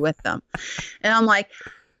to do with them. And I'm like,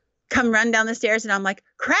 come run down the stairs. And I'm like,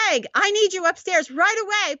 Craig, I need you upstairs right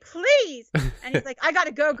away, please. And he's like, I got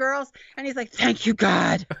to go, girls. And he's like, thank you,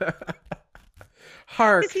 God.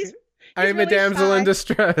 Hark, I am really a damsel in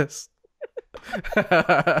distress.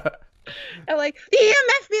 I'm like, the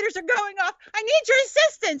EMF meters are going off. I need your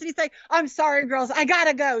assistance. And he's like, I'm sorry, girls. I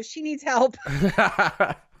gotta go. She needs help.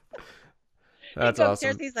 That's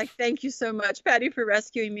awesome. He's like, thank you so much, Patty, for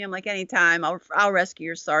rescuing me. I'm like, anytime. I'll rescue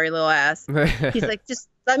your sorry little ass. He's like, just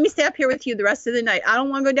let me stay up here with you the rest of the night. I don't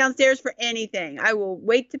want to go downstairs for anything. I will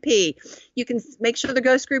wait to pee. You can make sure the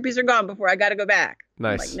ghost groupies are gone before I got to go back.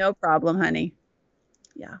 Nice. I'm like, no problem, honey.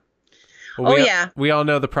 Yeah. Well, we all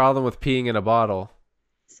know the problem with peeing in a bottle.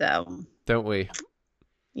 So. Don't we?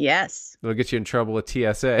 Yes. It'll get you in trouble with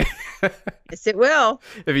TSA. Yes, it will.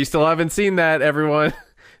 If you still haven't seen that, everyone,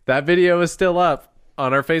 that video is still up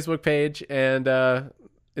on our Facebook page, and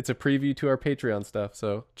it's a preview to our Patreon stuff.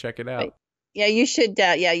 So check it out. Yeah, you should.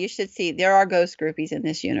 You should see. There are ghost groupies in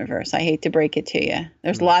this universe. I hate to break it to you.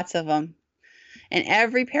 There's lots of them, and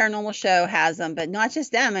every paranormal show has them. But not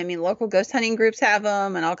just them. I mean, local ghost hunting groups have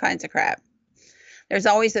them, and all kinds of crap. There's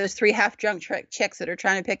always those 3 half-drunk chicks that are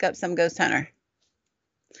trying to pick up some ghost hunter.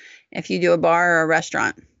 If you do a bar or a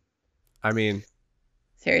restaurant. I mean,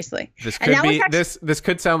 seriously. This could be this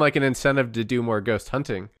could sound like an incentive to do more ghost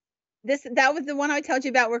hunting. That was the one I told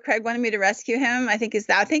you about where Craig wanted me to rescue him. I think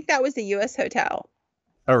that was the US Hotel.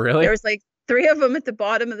 Oh, really? There was like 3 of them at the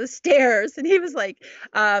bottom of the stairs, and he was like,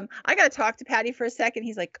 I got to talk to Patty for a second.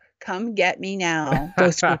 He's like, come get me now,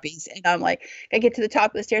 ghost groupies. And I'm like, I get to the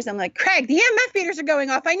top of the stairs. I'm like, Craig, the EMF meters are going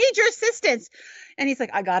off. I need your assistance. And he's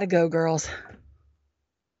like, I got to go, girls.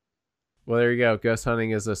 Well, there you go. Ghost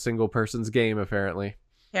hunting is a single person's game, apparently.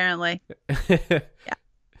 Apparently. Yeah.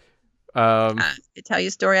 I could tell you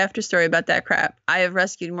story after story about that crap. I have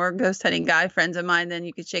rescued more ghost hunting guy friends of mine than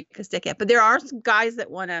you could shake a stick at. But there are some guys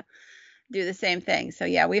that want to do the same thing. So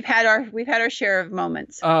yeah, we've had our share of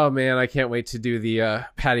moments. Oh man, I can't wait to do the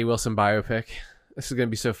Patty Wilson biopic. This is gonna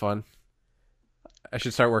be so fun. I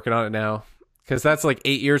should start working on it now, because that's like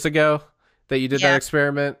 8 years ago that you did that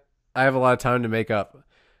experiment. I have a lot of time to make up.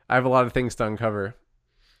 I have a lot of things to uncover.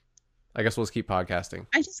 I guess we'll just keep podcasting.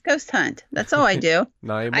 I just ghost hunt. That's all I do.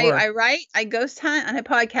 Not anymore. I write, I ghost hunt, and I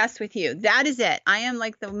podcast with you. That is it. I am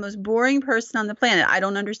like the most boring person on the planet. I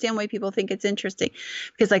don't understand why people think it's interesting,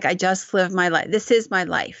 because like I just live my life. This is my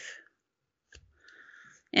life.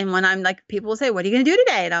 And when I'm like, people will say, what are you going to do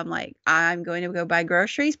today? And I'm like, I'm going to go buy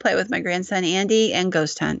groceries, play with my grandson, Andy, and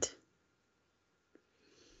ghost hunt.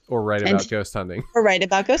 Or write about ghost hunting. Or write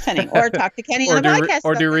about ghost hunting. Or talk to Kenny on a podcast.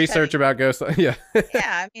 Or do research about ghost hunting. Yeah. Yeah.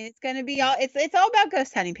 I mean, it's going to be it's all about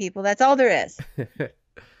ghost hunting, people. That's all there is.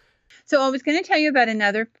 So I was going to tell you about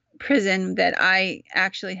another prison that I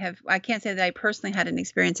actually I can't say that I personally had an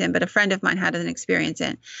experience in, but a friend of mine had an experience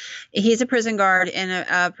in. He's a prison guard in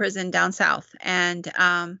a prison down south. And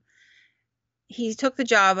he took the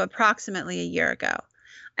job approximately a year ago.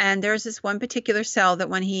 And there's this one particular cell that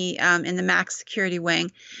when he, in the max security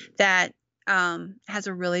wing, that has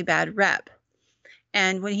a really bad rep.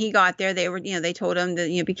 And when he got there, they told him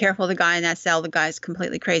that, be careful of the guy in that cell. The guy's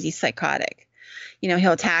completely crazy, psychotic.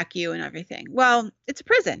 He'll attack you and everything. Well, it's a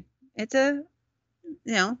prison. It's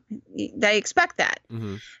they expect that.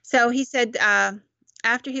 Mm-hmm. So he said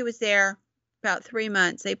after he was there about 3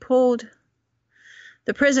 months, they pulled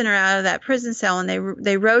the prisoner out of that prison cell and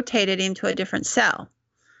they rotated him to a different cell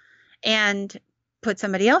and put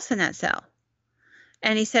somebody else in that cell.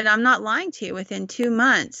 And he said, I'm not lying to you. Within 2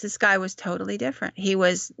 months, this guy was totally different. He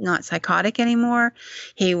was not psychotic anymore.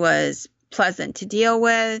 He was pleasant to deal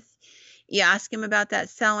with. You ask him about that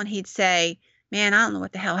cell and he'd say, man, I don't know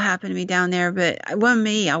what the hell happened to me down there, but it wasn't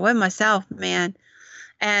me. I wasn't myself, man.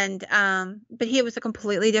 And, but he was a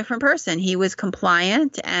completely different person. He was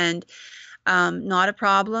compliant and not a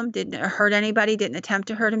problem, didn't hurt anybody, didn't attempt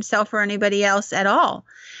to hurt himself or anybody else at all.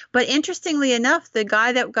 But interestingly enough, the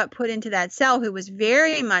guy that got put into that cell, who was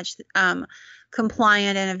very much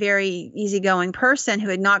compliant and a very easygoing person who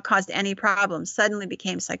had not caused any problems, suddenly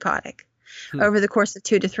became psychotic over the course of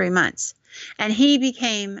 2 to 3 months. and he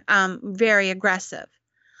became very aggressive.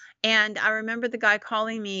 And I remember the guy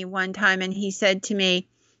calling me one time, and he said to me,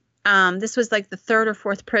 this was like the third or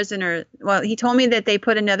fourth prisoner. Well, he told me that they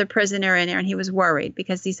put another prisoner in there, and he was worried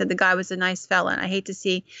because he said the guy was a nice fella. And I hate to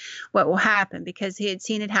see what will happen, because he had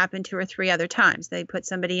seen it happen 2 or 3 other times. They put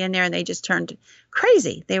somebody in there and they just turned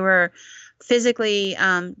crazy. They were physically,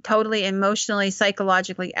 totally, emotionally,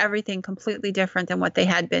 psychologically, everything completely different than what they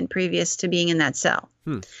had been previous to being in that cell.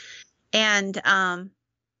 And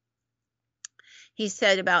he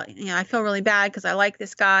said about, I feel really bad because I like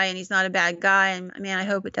this guy and he's not a bad guy. And man, I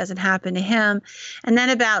hope it doesn't happen to him. And then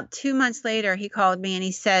about 2 months later, he called me and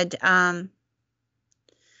he said, I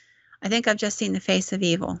think I've just seen the face of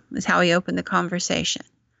evil, is how he opened the conversation.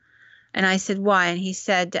 And I said, why? And he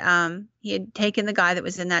said he had taken the guy that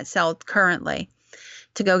was in that cell currently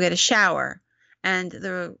to go get a shower.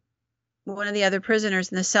 And one of the other prisoners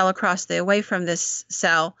in the cell across the way from this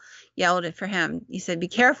cell yelled it for him. He said, be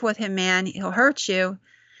careful with him, man. He'll hurt you.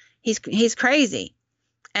 He's crazy.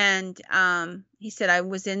 And he said, I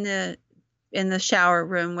was in the shower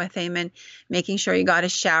room with him and making sure he got a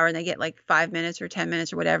shower, and they get like 5 minutes or 10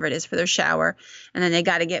 minutes or whatever it is for their shower. And then they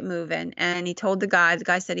got to get moving. And he told the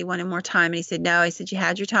guy said he wanted more time. And he said, no, he said, you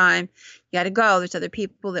had your time. You got to go. There's other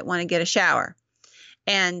people that want to get a shower.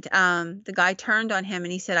 And the guy turned on him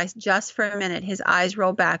and he said, just for a minute, his eyes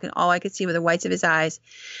rolled back and all I could see were the whites of his eyes.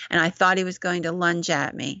 And I thought he was going to lunge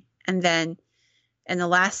at me. And then in the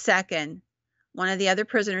last second, one of the other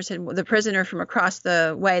prisoners, the prisoner from across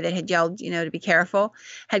the way that had yelled, to be careful,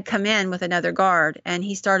 had come in with another guard. And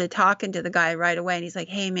he started talking to the guy right away. And he's like,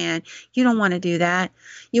 hey, man, you don't want to do that.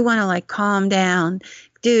 You want to like calm down.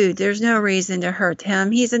 Dude, there's no reason to hurt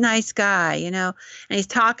him. He's a nice guy, And he's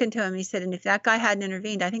talking to him. And he said, and if that guy hadn't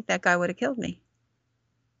intervened, I think that guy would have killed me.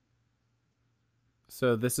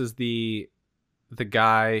 So this is the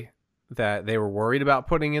guy that they were worried about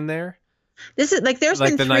putting in there? This is like there's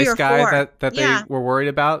like been the 3 nice or guy 4. that they were worried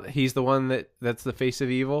about. He's the one that's the face of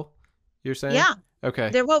evil. You're saying? Yeah. Okay.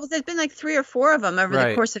 There's been like 3 or 4 of them over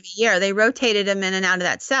the course of a year. They rotated them in and out of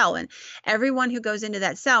that cell, and everyone who goes into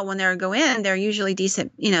that cell, when they go in, they're usually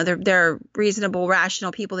decent. They're reasonable,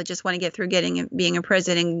 rational people that just want to get through being in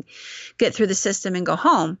prison and get through the system and go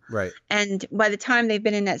home. Right. And by the time they've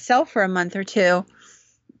been in that cell for a month or 2,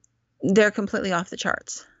 they're completely off the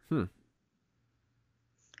charts.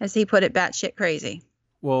 As he put it, batshit crazy.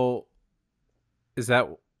 Well,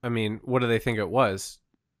 what do they think it was?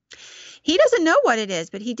 He doesn't know what it is,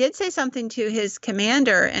 but he did say something to his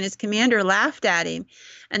commander, and his commander laughed at him.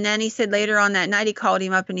 And then he said later on that night, he called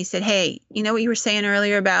him up and he said, hey, you know what you were saying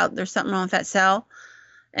earlier about there's something wrong with that cell?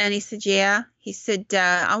 And he said, yeah. He said,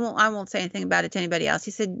 I won't say anything about it to anybody else. He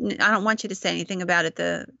said, I don't want you to say anything about it,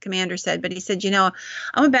 the commander said. But he said, I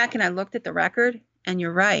went back and I looked at the record, and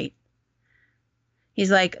you're right. He's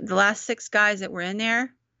like, the last 6 guys that were in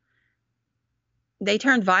there, they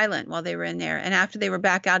turned violent while they were in there. And after they were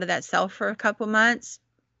back out of that cell for a couple months,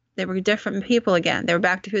 they were different people again. They were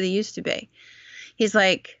back to who they used to be. He's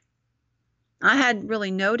like, I hadn't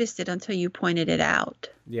really noticed it until you pointed it out.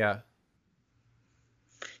 Yeah.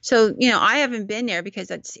 So, I haven't been there because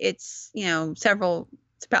it's about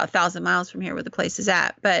 1,000 miles from here where the place is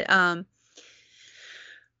at. But are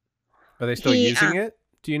they still using it?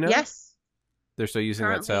 Do you know? Yes. They're still using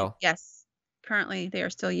that cell? Yes. Currently, they are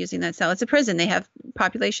still using that cell. It's a prison. They have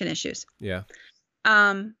population issues. Yeah.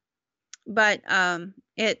 But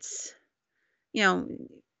it's,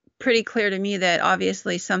 pretty clear to me that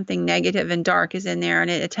obviously something negative and dark is in there, and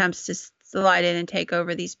it attempts to slide in and take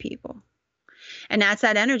over these people. And that's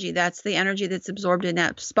that energy. That's the energy that's absorbed in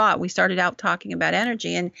that spot. We started out talking about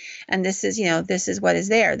energy, and this is what is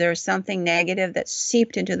there. There's something negative that's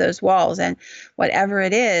seeped into those walls, and whatever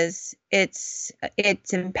it is, it's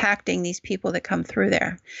impacting these people that come through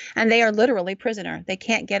there, and they are literally prisoner. They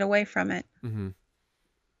can't get away from it. Mm-hmm.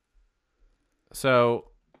 So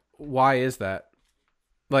why is that?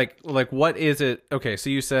 Like what is it? Okay, so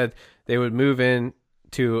you said they would move in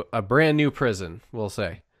to a brand new prison, we'll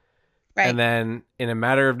say. Right. And then in a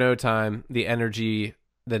matter of no time, the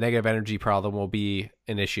negative energy problem will be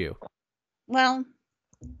an issue. Well,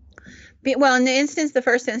 in the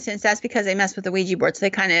first instance, that's because they messed with the Ouija board. So they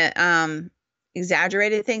kind of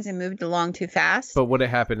exaggerated things and moved along too fast. But would it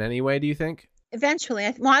happen anyway, do you think? Eventually.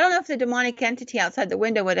 I don't know if the demonic entity outside the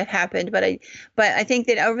window would have happened, but I think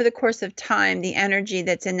that over the course of time, the energy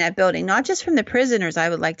that's in that building, not just from the prisoners, I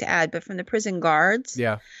would like to add, but from the prison guards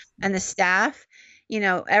and the staff,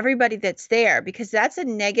 everybody that's there, because that's a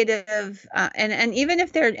negative, and even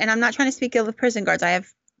if and I'm not trying to speak ill of prison guards. I have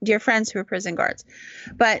dear friends who are prison guards,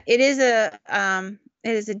 but it is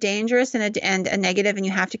it is a dangerous and a negative, and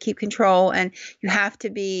you have to keep control, and you have to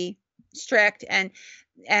be strict and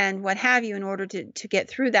what have you in order to get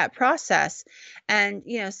through that process. And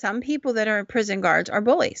some people that are prison guards are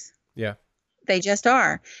bullies. Yeah. They just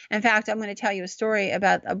are. In fact, I'm going to tell you a story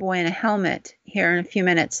about a boy in a helmet here in a few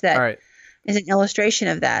minutes that All right. is an illustration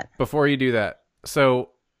of that. Before you do that,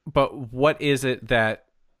 but what is it that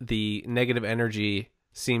the negative energy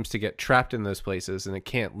seems to get trapped in those places and it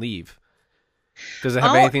can't leave? Does it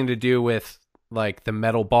have anything to do with like the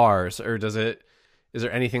metal bars, or is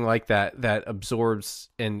there anything like that absorbs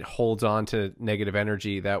and holds on to negative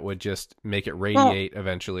energy that would just make it radiate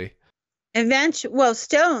eventually?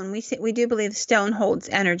 Stone, we do believe stone holds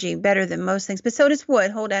energy better than most things, but so does wood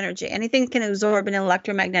hold energy. Anything can absorb an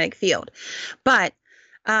electromagnetic field, but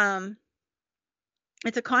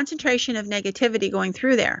it's a concentration of negativity going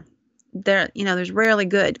through there. There's rarely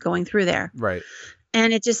good going through there. Right.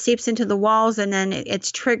 And it just seeps into the walls, and then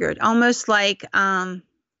it's triggered, almost like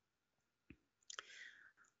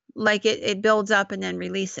it builds up and then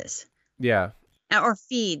releases. Yeah. Or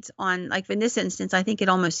feeds on, like in this instance, I think it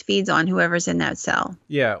almost feeds on whoever's in that cell.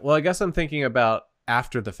 Yeah. Well, I guess I'm thinking about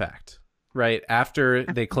after the fact, right? After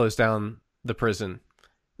they close down the prison,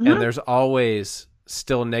 and there's always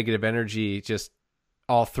still negative energy just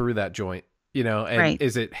all through that joint, and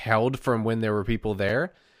is it held from when there were people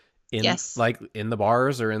there? Yes. Like in the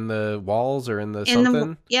bars or in the walls or in the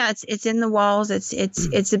something? It's in the walls.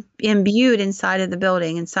 It's imbued inside of the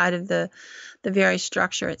building, inside of the very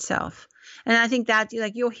structure itself. And I think that,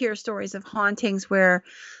 like, you'll hear stories of hauntings where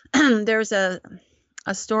there's a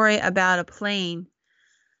story about a plane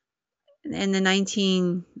in the I'm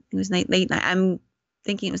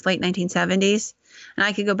thinking it was late 1970s. And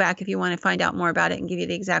I could go back if you want to find out more about it and give you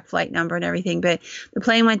the exact flight number and everything. But the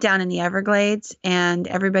plane went down in the Everglades and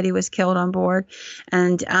everybody was killed on board.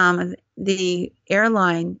 And the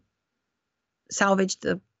airline salvaged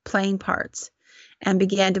the plane parts and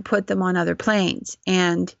began to put them on other planes.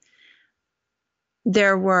 And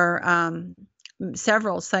there were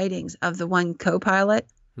several sightings of the one co-pilot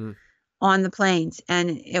on the planes,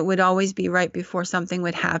 and it would always be right before something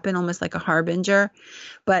would happen, almost like a harbinger.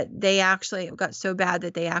 But they actually got so bad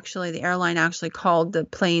that the airline actually called the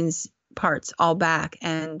plane's parts all back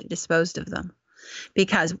and disposed of them,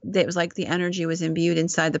 because it was like the energy was imbued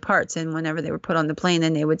inside the parts, and whenever they were put on the plane,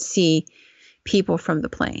 then they would see people from the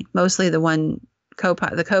plane, mostly the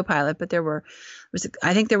co-pilot, but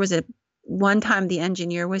I think there was one time the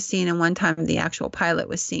engineer was seen and one time the actual pilot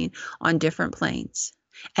was seen on different planes.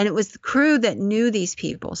 And it was the crew that knew these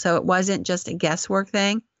people. So it wasn't just a guesswork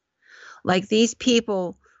thing. Like, these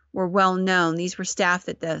people were well known. These were staff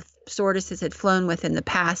that the stewardesses had flown with in the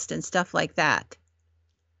past and stuff like that.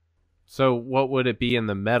 So what would it be in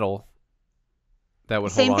the metal that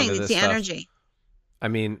would hold on to this stuff? Same thing, it's the energy. I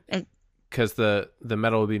mean, because the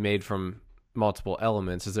metal would be made from multiple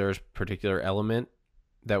elements. Is there a particular element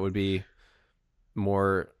that would be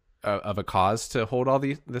more of a cause to hold all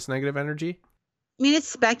this negative energy? I mean, it's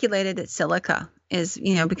speculated that silica is,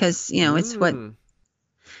 because, it's what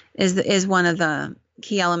is one of the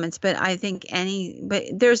key elements. But I think but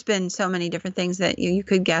there's been so many different things that you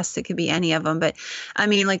could guess it could be any of them. But I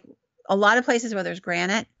mean, like a lot of places where there's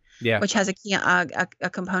granite, which has a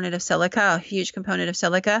component of silica, a huge component of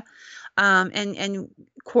silica, and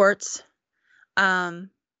quartz,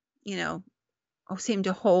 seem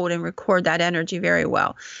to hold and record that energy very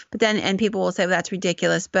well. But then, and people will say, well, that's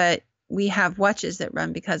ridiculous, but we have watches that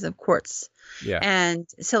run because of quartz. Yeah. And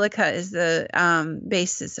silica is the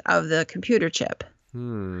basis of the computer chip.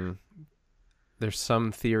 There's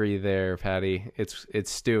some theory there, Patty.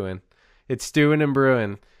 It's stewing. It's stewing and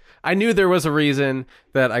brewing. I knew there was a reason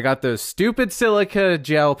that I got those stupid silica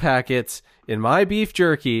gel packets in my beef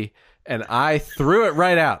jerky, and I threw it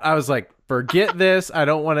right out. I was like, forget this. I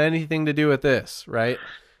don't want anything to do with this, right?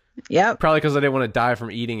 Yeah. Probably because I didn't want to die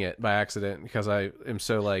from eating it by accident, because I am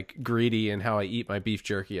so like greedy in how I eat my beef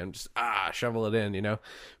jerky. I'm just shovel it in,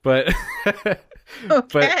 But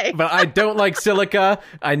okay. but I don't like silica.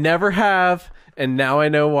 I never have, and now I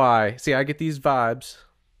know why. See, I get these vibes.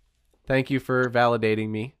 Thank you for validating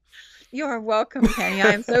me. You're welcome, Kenny.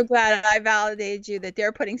 I'm so glad I validated you that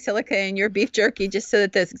they're putting silica in your beef jerky just so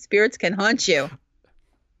that the spirits can haunt you.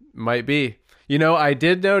 Might be. I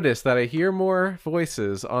did notice that I hear more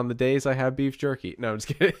voices on the days I have beef jerky. No, I'm just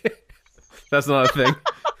kidding. That's not a thing.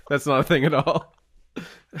 That's not a thing at all.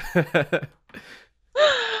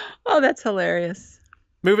 Oh, that's hilarious.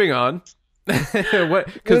 Moving on.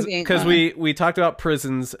 Because we talked about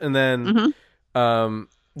prisons, and then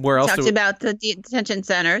where else? Talked about the detention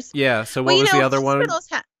centers. Yeah. So what was the other one?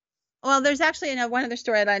 Well, there's actually one other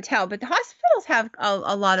story I'd like to tell, but the hospitals have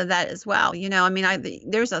a lot of that as well. I mean,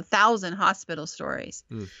 there's 1,000 hospital stories,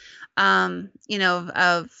 Mm.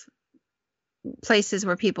 of places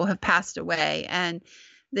where people have passed away, and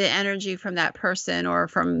the energy from that person, or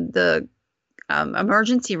from the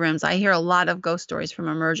emergency rooms. I hear a lot of ghost stories from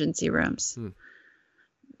emergency rooms. Mm.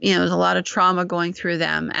 There's a lot of trauma going through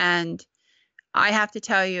them. And I have to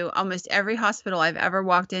tell you, almost every hospital I've ever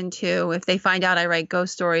walked into, if they find out I write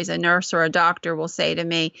ghost stories, a nurse or a doctor will say to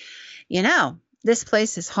me, this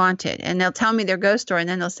place is haunted. And they'll tell me their ghost story, and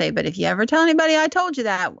then they'll say, but if you ever tell anybody I told you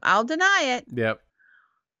that, I'll deny it. Yep.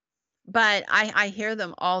 But I hear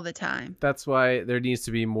them all the time. That's why there needs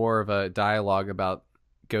to be more of a dialogue about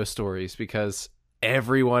ghost stories, because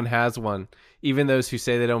everyone has one. Even those who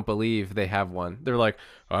say they don't believe, they have one. They're like,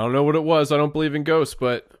 I don't know what it was. I don't believe in ghosts,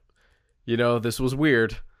 but this was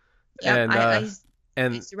weird. Yeah, and I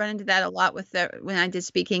used to run into that a lot when I did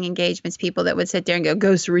speaking engagements, people that would sit there and go,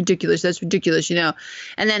 ghosts are ridiculous. That's ridiculous, And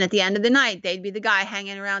then at the end of the night, they'd be the guy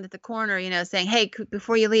hanging around at the corner, saying, hey,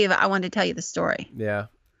 before you leave, I want to tell you the story. Yeah.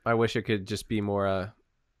 I wish it could just be more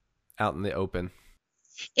out in the open.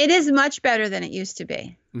 It is much better than it used to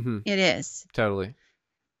be. Mm-hmm. It is. Totally.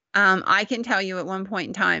 I can tell you at one point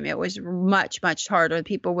in time, it was much, much harder.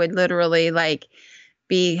 People would literally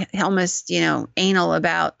be almost, anal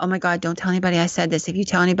about, oh my God, don't tell anybody I said this. If you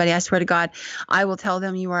tell anybody, I swear to God, I will tell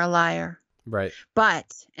them you are a liar. Right.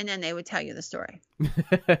 And then they would tell you the story.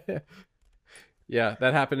 Yeah,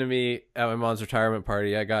 that happened to me at my mom's retirement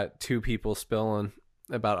party. I got 2 people spilling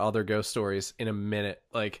about all their ghost stories in a minute.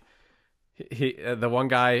 Like, the one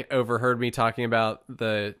guy overheard me talking about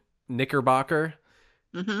the Knickerbocker.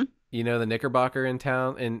 Mm-hmm. The Knickerbocker in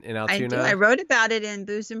town in Altoona. I wrote about it in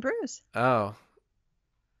Booze and Brews. Oh,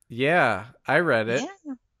 yeah, I read it.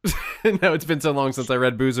 Yeah. No, it's been so long since I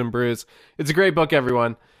read Booze and Brews. It's a great book,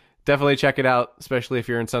 everyone. Definitely check it out, especially if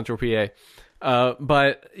you're in Central PA.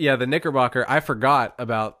 But yeah, the Knickerbocker, I forgot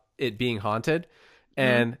about it being haunted,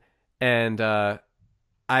 and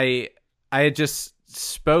I had just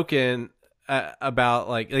spoken about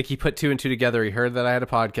like he put 2 and 2 together. He heard that I had a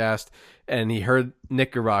podcast, and he heard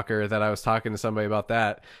Knickerbocker, that I was talking to somebody about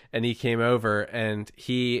that, and he came over, and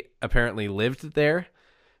he apparently lived there,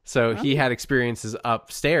 so he had experiences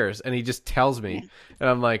upstairs, and he just tells me, and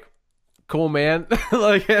I'm like, cool, man.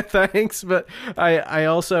 Like, thanks, but I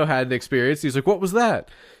also had an experience. He's like, what was that?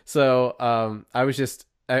 So I was just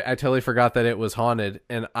I totally forgot that it was haunted,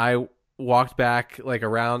 and I walked back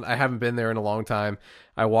around. I haven't been there in a long time.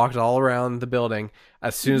 I walked all around the building.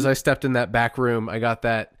 As soon as I stepped in that back room, I got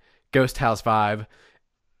that ghost house vibe,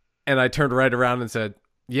 and I turned right around and said,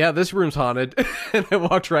 yeah, this room's haunted. And I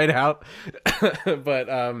walked right out.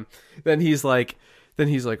 But then he's like,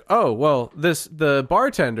 oh, well, the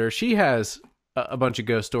bartender, she has a bunch of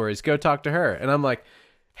ghost stories. Go talk to her. And I'm like,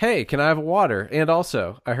 hey, can I have a water? And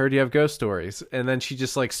also, I heard you have ghost stories. And then she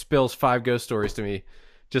just spills 5 ghost stories to me,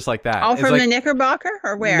 just like that. All from the Knickerbocker,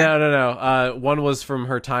 or where? No. One was from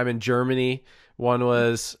her time in Germany. One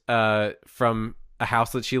was from a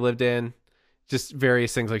house that she lived in. Just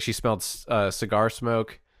various things, like she smelled cigar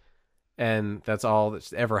smoke, and that's all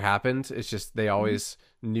that's ever happened. It's just they always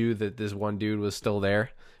knew that this one dude was still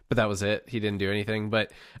there, but that was it. He didn't do anything.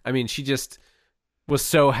 But I mean, she just was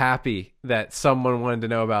so happy that someone wanted to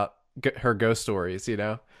know about her ghost stories,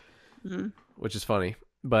 which is funny.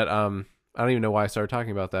 But I don't even know why I started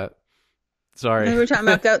talking about that. Sorry. We were talking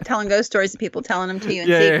about telling ghost stories to people, telling them to you in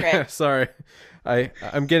secret. Yeah. Sorry.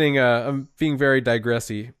 I'm being very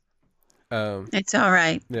digressy. It's all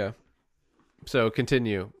right. Yeah. So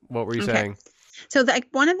continue. What were you saying? So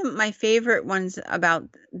one of my favorite ones about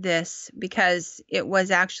this, because it was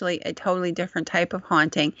actually a totally different type of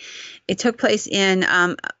haunting. It took place in,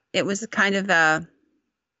 it was kind of a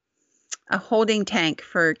holding tank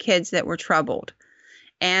for kids that were troubled.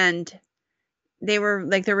 And they were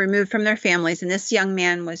they're removed from their families. And this young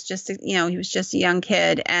man was he was just a young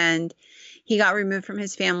kid, and he got removed from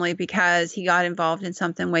his family because he got involved in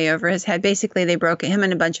something way over his head. Basically, him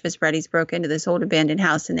and a bunch of his buddies broke into this old abandoned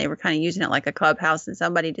house, and they were kind of using it like a clubhouse. And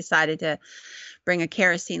somebody decided to bring a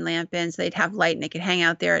kerosene lamp in so they'd have light and they could hang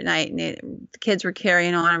out there at night. And the kids were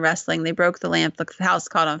carrying on and wrestling. They broke the lamp. The house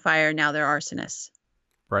caught on fire. And now they're arsonists.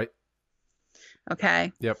 Right.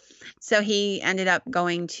 Okay. Yep. So he ended up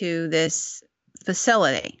going to this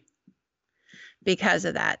facility because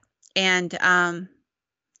of that. And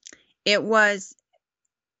it was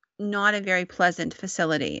not a very pleasant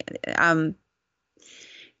facility.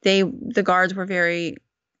 The guards were very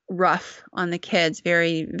rough on the kids,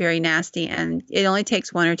 very, very nasty. And it only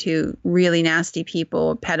takes one or two really nasty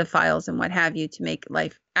people, pedophiles and what have you, to make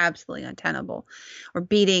life absolutely untenable. Or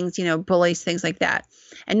beatings, bullies, things like that.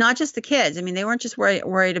 And not just the kids. I mean, they weren't just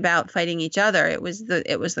worried about fighting each other. It was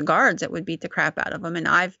the guards that would beat the crap out of them. And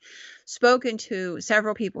I've spoken to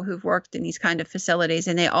several people who've worked in these kind of facilities,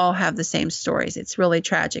 and they all have the same stories. It's really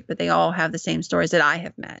tragic, but they all have the same stories that I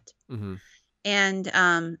have met. Mm-hmm.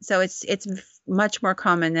 And so it's much more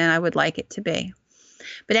common than I would like it to be.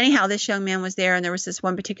 But anyhow, this young man was there, and there was this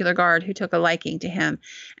one particular guard who took a liking to him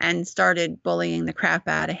and started bullying the crap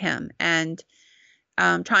out of him and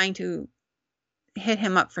trying to hit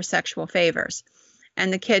him up for sexual favors.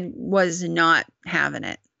 And the kid was not having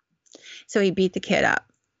it. So he beat the kid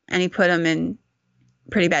up, and he put him in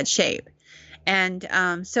pretty bad shape. And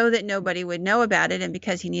so that nobody would know about it, and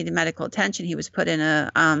because he needed medical attention, he was put in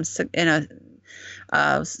a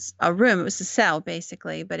room. It was a cell,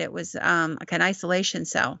 basically, but it was like an isolation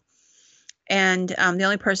cell. And the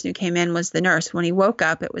only person who came in was the nurse. When he woke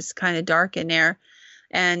up, it was kind of dark in there,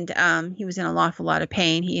 and he was in an awful lot of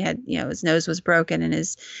pain. He had, his nose was broken, and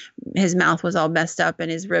his mouth was all messed up,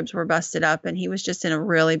 and his ribs were busted up, and he was just in a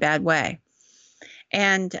really bad way.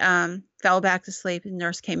 And fell back to sleep. The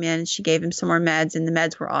nurse came in, and she gave him some more meds, and the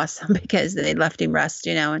meds were awesome because they left him rest,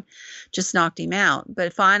 and just knocked him out.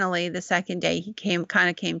 But finally, the second day, he came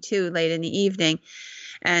to late in the evening,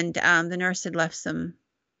 and the nurse had left some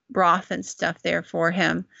broth and stuff there for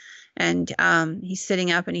him. And he's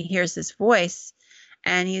sitting up, and he hears this voice,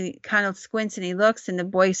 and he kind of squints, and he looks, and the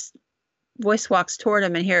voice walks toward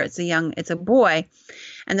him, and here it's a boy,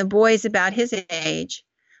 and the boy is about his age,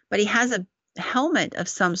 but he has a helmet of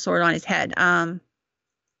some sort on his head.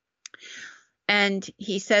 And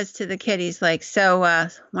he says to the kid, he's like, so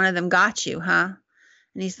one of them got you, huh?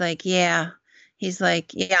 And he's like, yeah. He's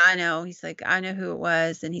like, yeah, I know. He's like, I know who it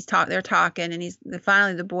was. And they're talking, and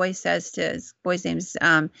finally the boy says to his boy's name's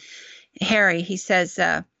Harry. He says,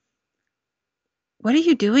 what are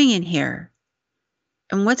you doing in here?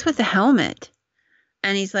 And what's with the helmet?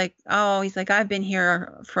 And he's like, I've been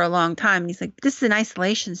here for a long time. And he's like, this is an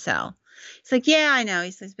isolation cell. He's like, yeah, I know.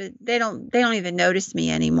 He says, but they don't even notice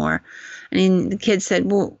me anymore. And the kid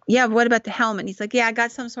said, well, yeah, but what about the helmet? And he's like, yeah, I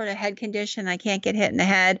got some sort of head condition. I can't get hit in the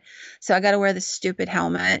head, so I got to wear this stupid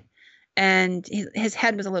helmet. And his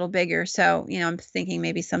head was a little bigger, so I'm thinking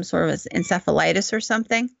maybe some sort of encephalitis or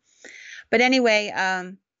something. But anyway,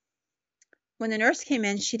 when the nurse came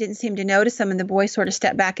in, she didn't seem to notice him, and the boy sort of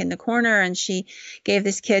stepped back in the corner, and she gave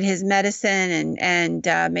this kid his medicine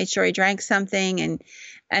and made sure he drank something,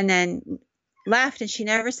 and then left, and she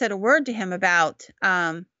never said a word to him about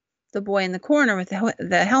the boy in the corner with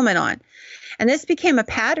the helmet on. And this became a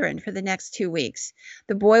pattern for the next 2 weeks.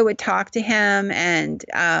 The boy would talk to him and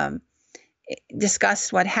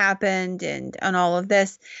discuss what happened and all of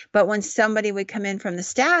this. But when somebody would come in from the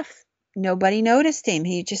staff, nobody noticed him.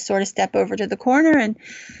 He'd just sort of step over to the corner, and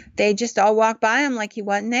they just all walk by him like he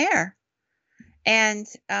wasn't there. And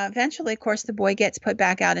eventually, of course, the boy gets put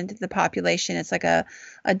back out into the population. It's like a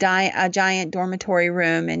giant dormitory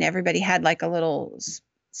room, and everybody had like a little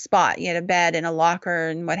spot. You had a bed and a locker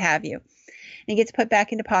and what have you. And he gets put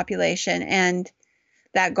back into population, and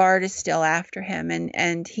that guard is still after him.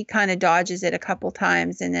 And he kind of dodges it a couple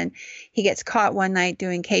times, and then he gets caught one night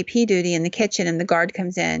doing KP duty in the kitchen, and the guard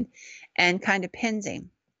comes in and kind of pins him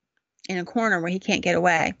in a corner where he can't get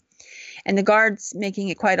away. And the guard's making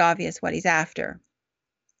it quite obvious what he's after.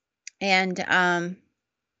 And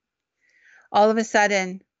all of a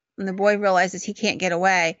sudden, when the boy realizes he can't get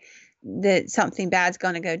away, that something bad's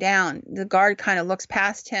going to go down, the guard kind of looks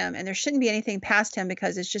past him, and there shouldn't be anything past him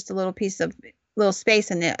because it's just a little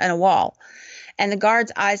space in a wall. And the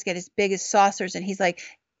guard's eyes get as big as saucers, and he's like,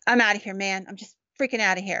 I'm out of here, man. I'm just freaking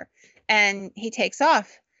out of here. And he takes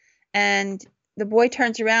off. And the boy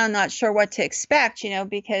turns around, not sure what to expect,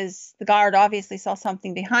 because the guard obviously saw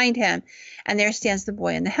something behind him, and there stands the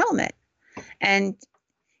boy in the helmet. And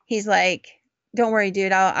he's like, don't worry,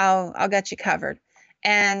 dude, I'll get you covered.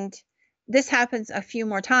 And this happens a few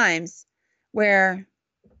more times where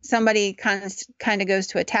somebody kind of goes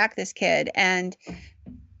to attack this kid, and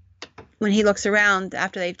when he looks around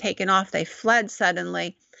after they've taken off, they fled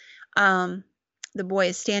suddenly. The boy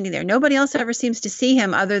is standing there. Nobody else ever seems to see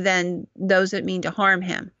him other than those that mean to harm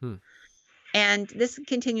him. And this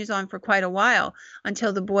continues on for quite a while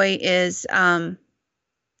until the boy is,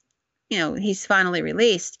 he's finally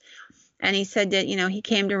released. And he said that, he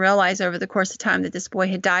came to realize over the course of time that this boy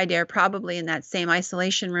had died there, probably in that same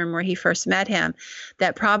isolation room where he first met him,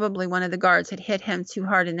 that probably one of the guards had hit him too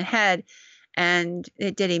hard in the head, and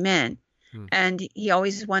it did him in. And he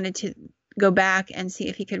always wanted to go back and see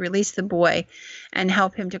if he could release the boy and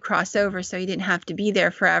help him to cross over so he didn't have to be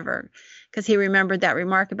there forever. Because he remembered that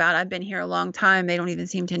remark about, I've been here a long time. They don't even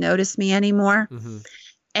seem to notice me anymore. Mm-hmm.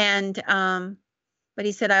 And, but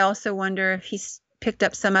he said, I also wonder if he's picked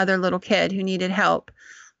up some other little kid who needed help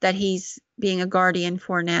that he's being a guardian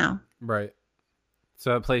for now. Right.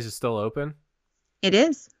 So that place is still open? It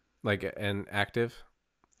is. Like, and active?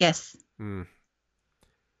 Yes.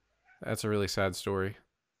 That's a really sad story.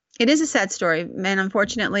 It is a sad story, and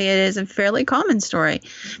unfortunately it is a fairly common story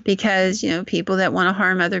because, people that want to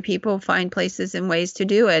harm other people find places and ways to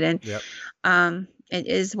do it. And yep. It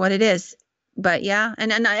is what it is. But yeah,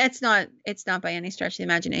 and it's not by any stretch of the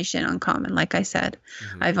imagination uncommon. Like I said,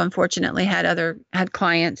 Mm-hmm. I've unfortunately had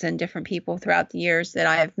clients and different people throughout the years that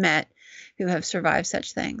I have met who have survived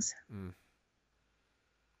such things.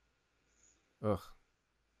 Ugh.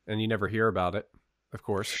 And you never hear about it, of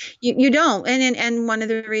course. You don't. And one of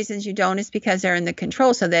the reasons you don't is because they're in the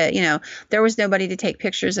control. So that, there was nobody to take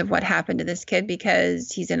pictures of what happened to this kid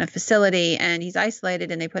because he's in a facility and he's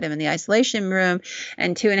isolated, and they put him in the isolation room.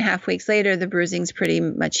 And 2.5 weeks later, the bruising's pretty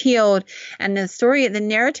much healed. And the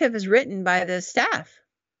narrative is written by the staff.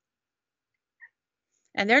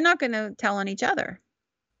 And they're not going to tell on each other.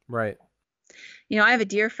 Right. I have a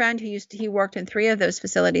dear friend he worked in 3 of those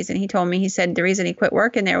facilities, and he told me, he said the reason he quit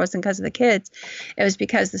working there wasn't because of the kids. It was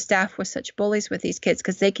because the staff was such bullies with these kids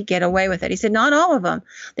because they could get away with it. He said, not all of them.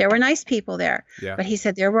 There were nice people there. Yeah. But he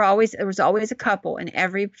said there was always a couple in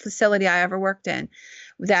every facility I ever worked in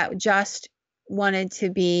that just wanted to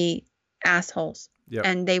be assholes. Yep.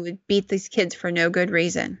 And they would beat these kids for no good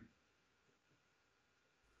reason.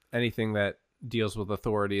 Anything that deals with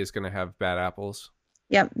authority is going to have bad apples.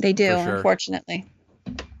 Yep, they do, sure. Unfortunately.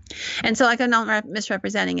 And so, I'm not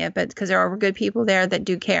misrepresenting it, but because there are good people there that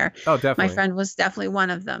do care. Oh, definitely. My friend was definitely one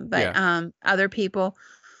of them, but other people,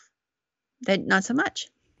 that not so much.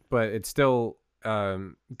 But it's still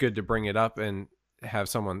good to bring it up and have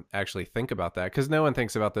someone actually think about that, because no one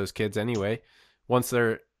thinks about those kids anyway. Once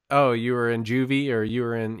they're, you were in juvie or you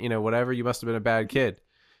were in, whatever, you must have been a bad kid,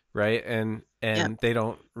 right? And they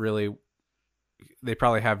don't really. They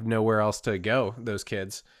probably have nowhere else to go. Those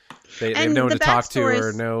kids, they have no one to talk to,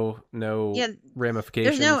 or no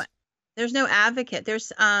ramifications. There's no advocate.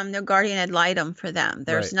 There's no guardian ad litem for them.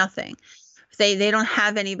 There's right. nothing. They don't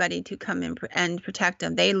have anybody to come in and protect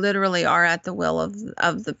them. They literally are at the will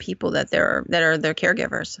of the people that are their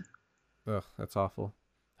caregivers. Oh, that's awful.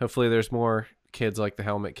 Hopefully, there's more kids like the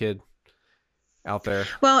Helmet Kid out there.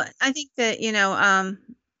 Well, I think that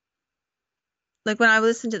like when I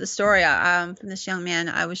listened to the story from this young man,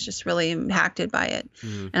 I was just really impacted by it.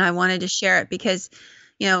 And I wanted to share it because,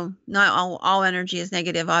 not all energy is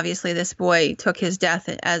negative. Obviously, this boy took his death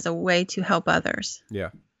as a way to help others. Yeah.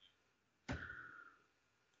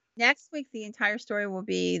 Next week, the entire story will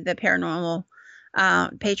be the paranormal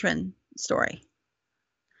patron story.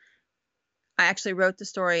 I actually wrote the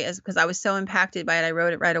story because I was so impacted by it. I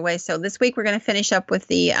wrote it right away. So this week we're going to finish up with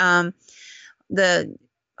the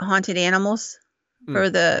haunted animals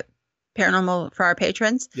for the paranormal for our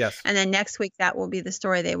patrons. Yes. And then next week that will be the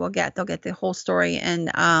story they will get. They'll get the whole story and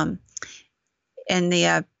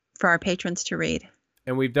the for our patrons to read.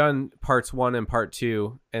 And we've done parts 1 and part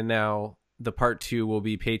 2, and now the part 2 will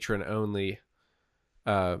be patron only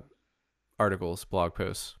articles, blog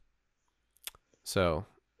posts. So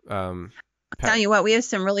I'm telling you what, we have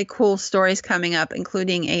some really cool stories coming up,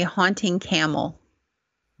 including a haunting camel.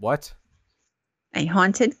 What? A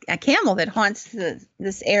camel that haunts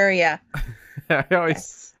this area. I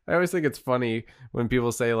always think it's funny when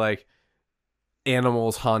people say like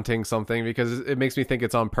animals haunting something, because it makes me think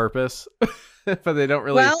it's on purpose, but they don't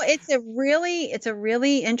really. Well, it's a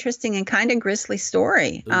really interesting and kind of grisly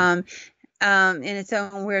story, in its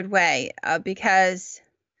own weird way, because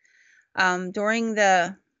after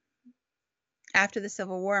the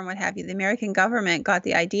Civil War and what have you, the American government got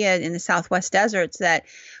the idea in the Southwest deserts that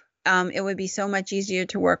it would be so much easier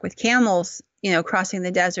to work with camels, crossing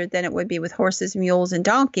the desert than it would be with horses, mules, and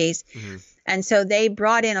donkeys. Mm-hmm. And so they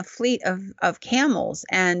brought in a fleet of camels.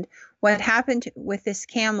 And what happened with this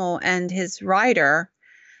camel and his rider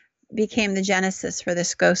became the genesis for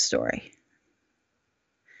this ghost story.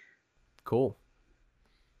 Cool.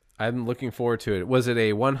 I'm looking forward to it. Was it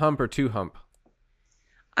a 1 hump or 2 hump?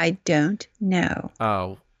 I don't know.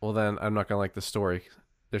 Oh, well then I'm not going to like the story.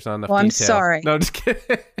 There's not enough detail. I'm sorry. No, just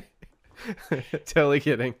kidding. Totally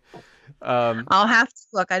kidding. I'll have to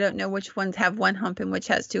look. I don't know which ones have 1 hump and which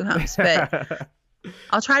has 2 humps, but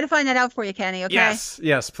I'll try to find that out for you, Kenny. Okay.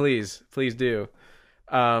 Yes, please do.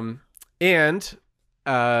 And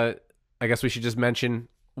I guess we should just mention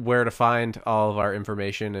where to find all of our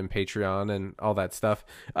information and Patreon and all that stuff.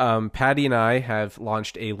 Patty and I have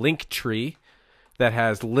launched a link tree that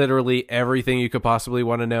has literally everything you could possibly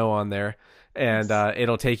want to know on there. And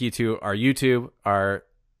it'll take you to our YouTube, our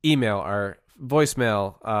email, our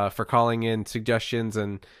voicemail for calling in suggestions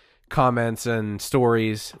and comments and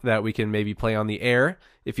stories that we can maybe play on the air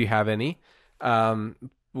if you have any.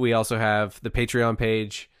 We also have the Patreon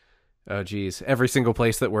page. Oh, geez. Every single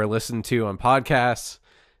place that we're listened to on podcasts.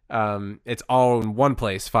 It's all in one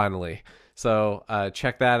place, finally. So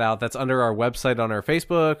check that out. That's under our website on our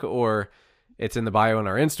Facebook, or it's in the bio on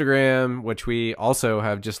our Instagram, which we also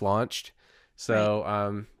have just launched.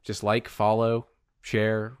 So just like, follow,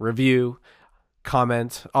 share, review,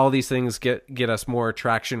 comment. All these things get us more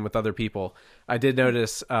traction with other people. I did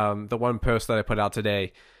notice the one post that I put out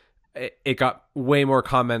today, it got way more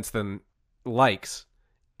comments than likes.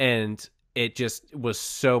 And it just was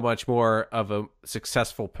so much more of a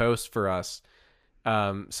successful post for us.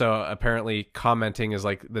 So apparently commenting is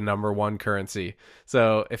like the number one currency.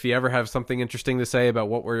 So if you ever have something interesting to say about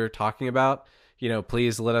what we're talking about,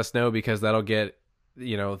 please let us know, because that'll get,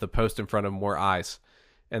 the post in front of more eyes,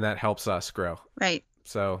 and that helps us grow. Right.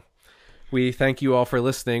 So we thank you all for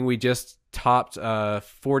listening. We just topped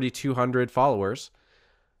 4,200 followers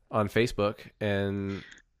on Facebook, and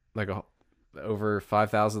like over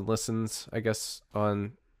 5,000 listens, I guess,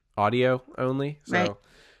 on audio only. So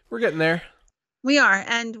we're getting there. We are,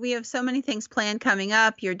 and we have so many things planned coming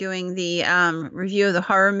up. You're doing the review of the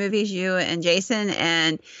horror movies, you and Jason,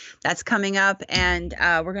 and that's coming up. And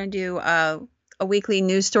we're going to do a weekly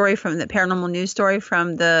news story from the paranormal news story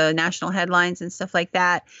from the national headlines and stuff like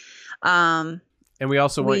that. And we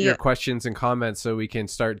also want your questions and comments, so we can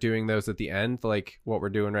start doing those at the end, like what we're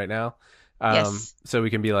doing right now. Yes. So we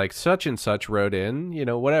can be like, such and such wrote in,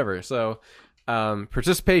 whatever. So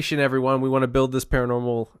participation, everyone. We want to build this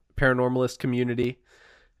paranormalist community.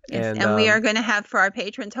 Yes, and we are going to have for our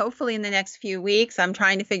patrons, hopefully in the next few weeks. I'm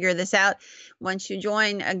trying to figure this out. Once you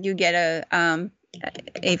join, you get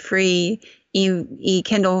a free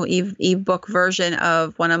Kindle ebook version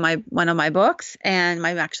of one of my books, and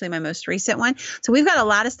my most recent one. So we've got a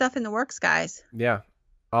lot of stuff in the works, guys. Yeah,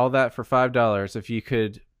 all that for $5. If you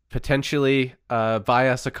could potentially buy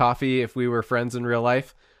us a coffee, if we were friends in real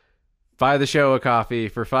life, buy the show a coffee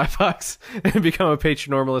for $5 and become a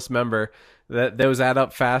Patrenormalist member. Those add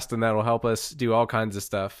up fast, and that'll help us do all kinds of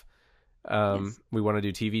stuff. We want to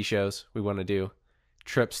do TV shows. We want to do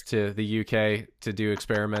trips to the UK to do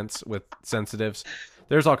experiments with sensitives.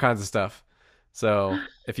 There's all kinds of stuff. So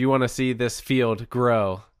if you want to see this field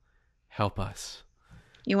grow, help us.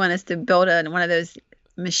 You want us to build one of those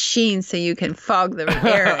machines so you can fog the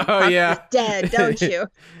air and oh yeah, dead, don't you?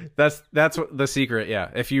 That's what the secret. Yeah,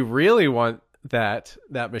 if you really want that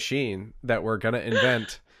machine that we're gonna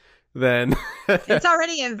invent, then it's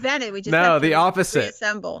already invented. We just the opposite.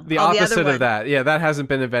 Reassemble the opposite of that. Yeah, that hasn't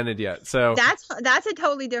been invented yet. So that's a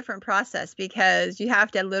totally different process, because you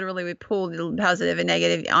have to literally pull the positive and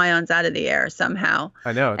negative ions out of the air somehow.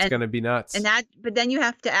 I know it's going to be nuts. But then you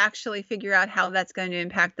have to actually figure out how that's going to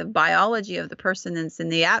impact the biology of the person that's in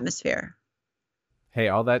the atmosphere. Hey,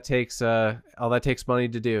 all that takes money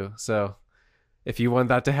to do. So if you want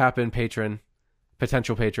that to happen,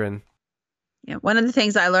 potential patron. Yeah, one of the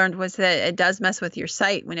things I learned was that it does mess with your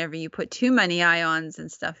sight whenever you put too many ions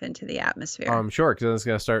and stuff into the atmosphere. I'm sure, because it's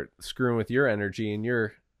going to start screwing with your energy and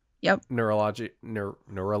your neurological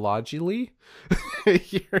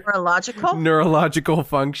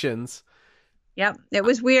functions. Yep, it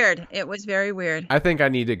was weird. It was very weird. I think I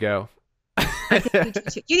need to go. I think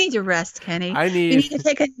you need to rest, Kenny. You need to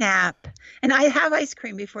take a nap, and I have ice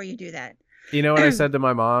cream before you do that. You know what I said to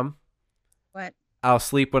my mom? What? I'll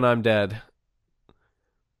sleep when I'm dead.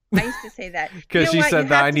 I used to say that. Because she said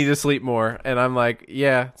that I need to sleep more. And I'm like,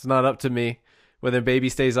 yeah, it's not up to me. When the baby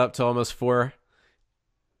stays up till almost 4.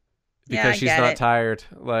 Because she's not tired.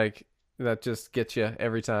 Like, that just gets you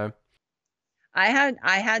every time. I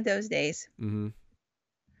had those days. Mm-hmm.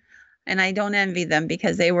 And I don't envy them,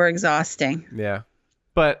 because they were exhausting. Yeah.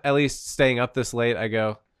 But at least staying up this late, I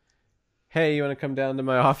go, hey, you want to come down to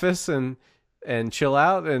my office and chill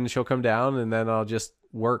out? And she'll come down, and then I'll just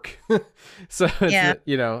work. So it's,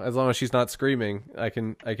 as long as she's not screaming, I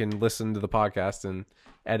can listen to the podcast and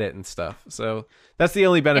edit and stuff. So that's the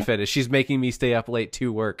only benefit, is she's making me stay up late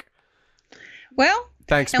to work. Well,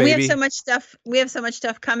 thanks, and baby. we have so much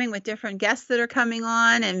stuff coming with different guests that are coming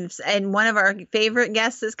on, and one of our favorite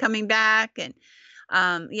guests is coming back, and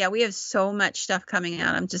we have so much stuff coming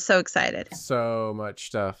out. I'm just so excited. So much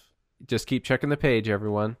stuff. Just keep checking the page,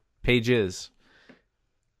 everyone. Pages.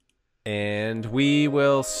 And we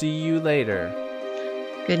will see you later.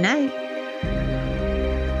 Good night.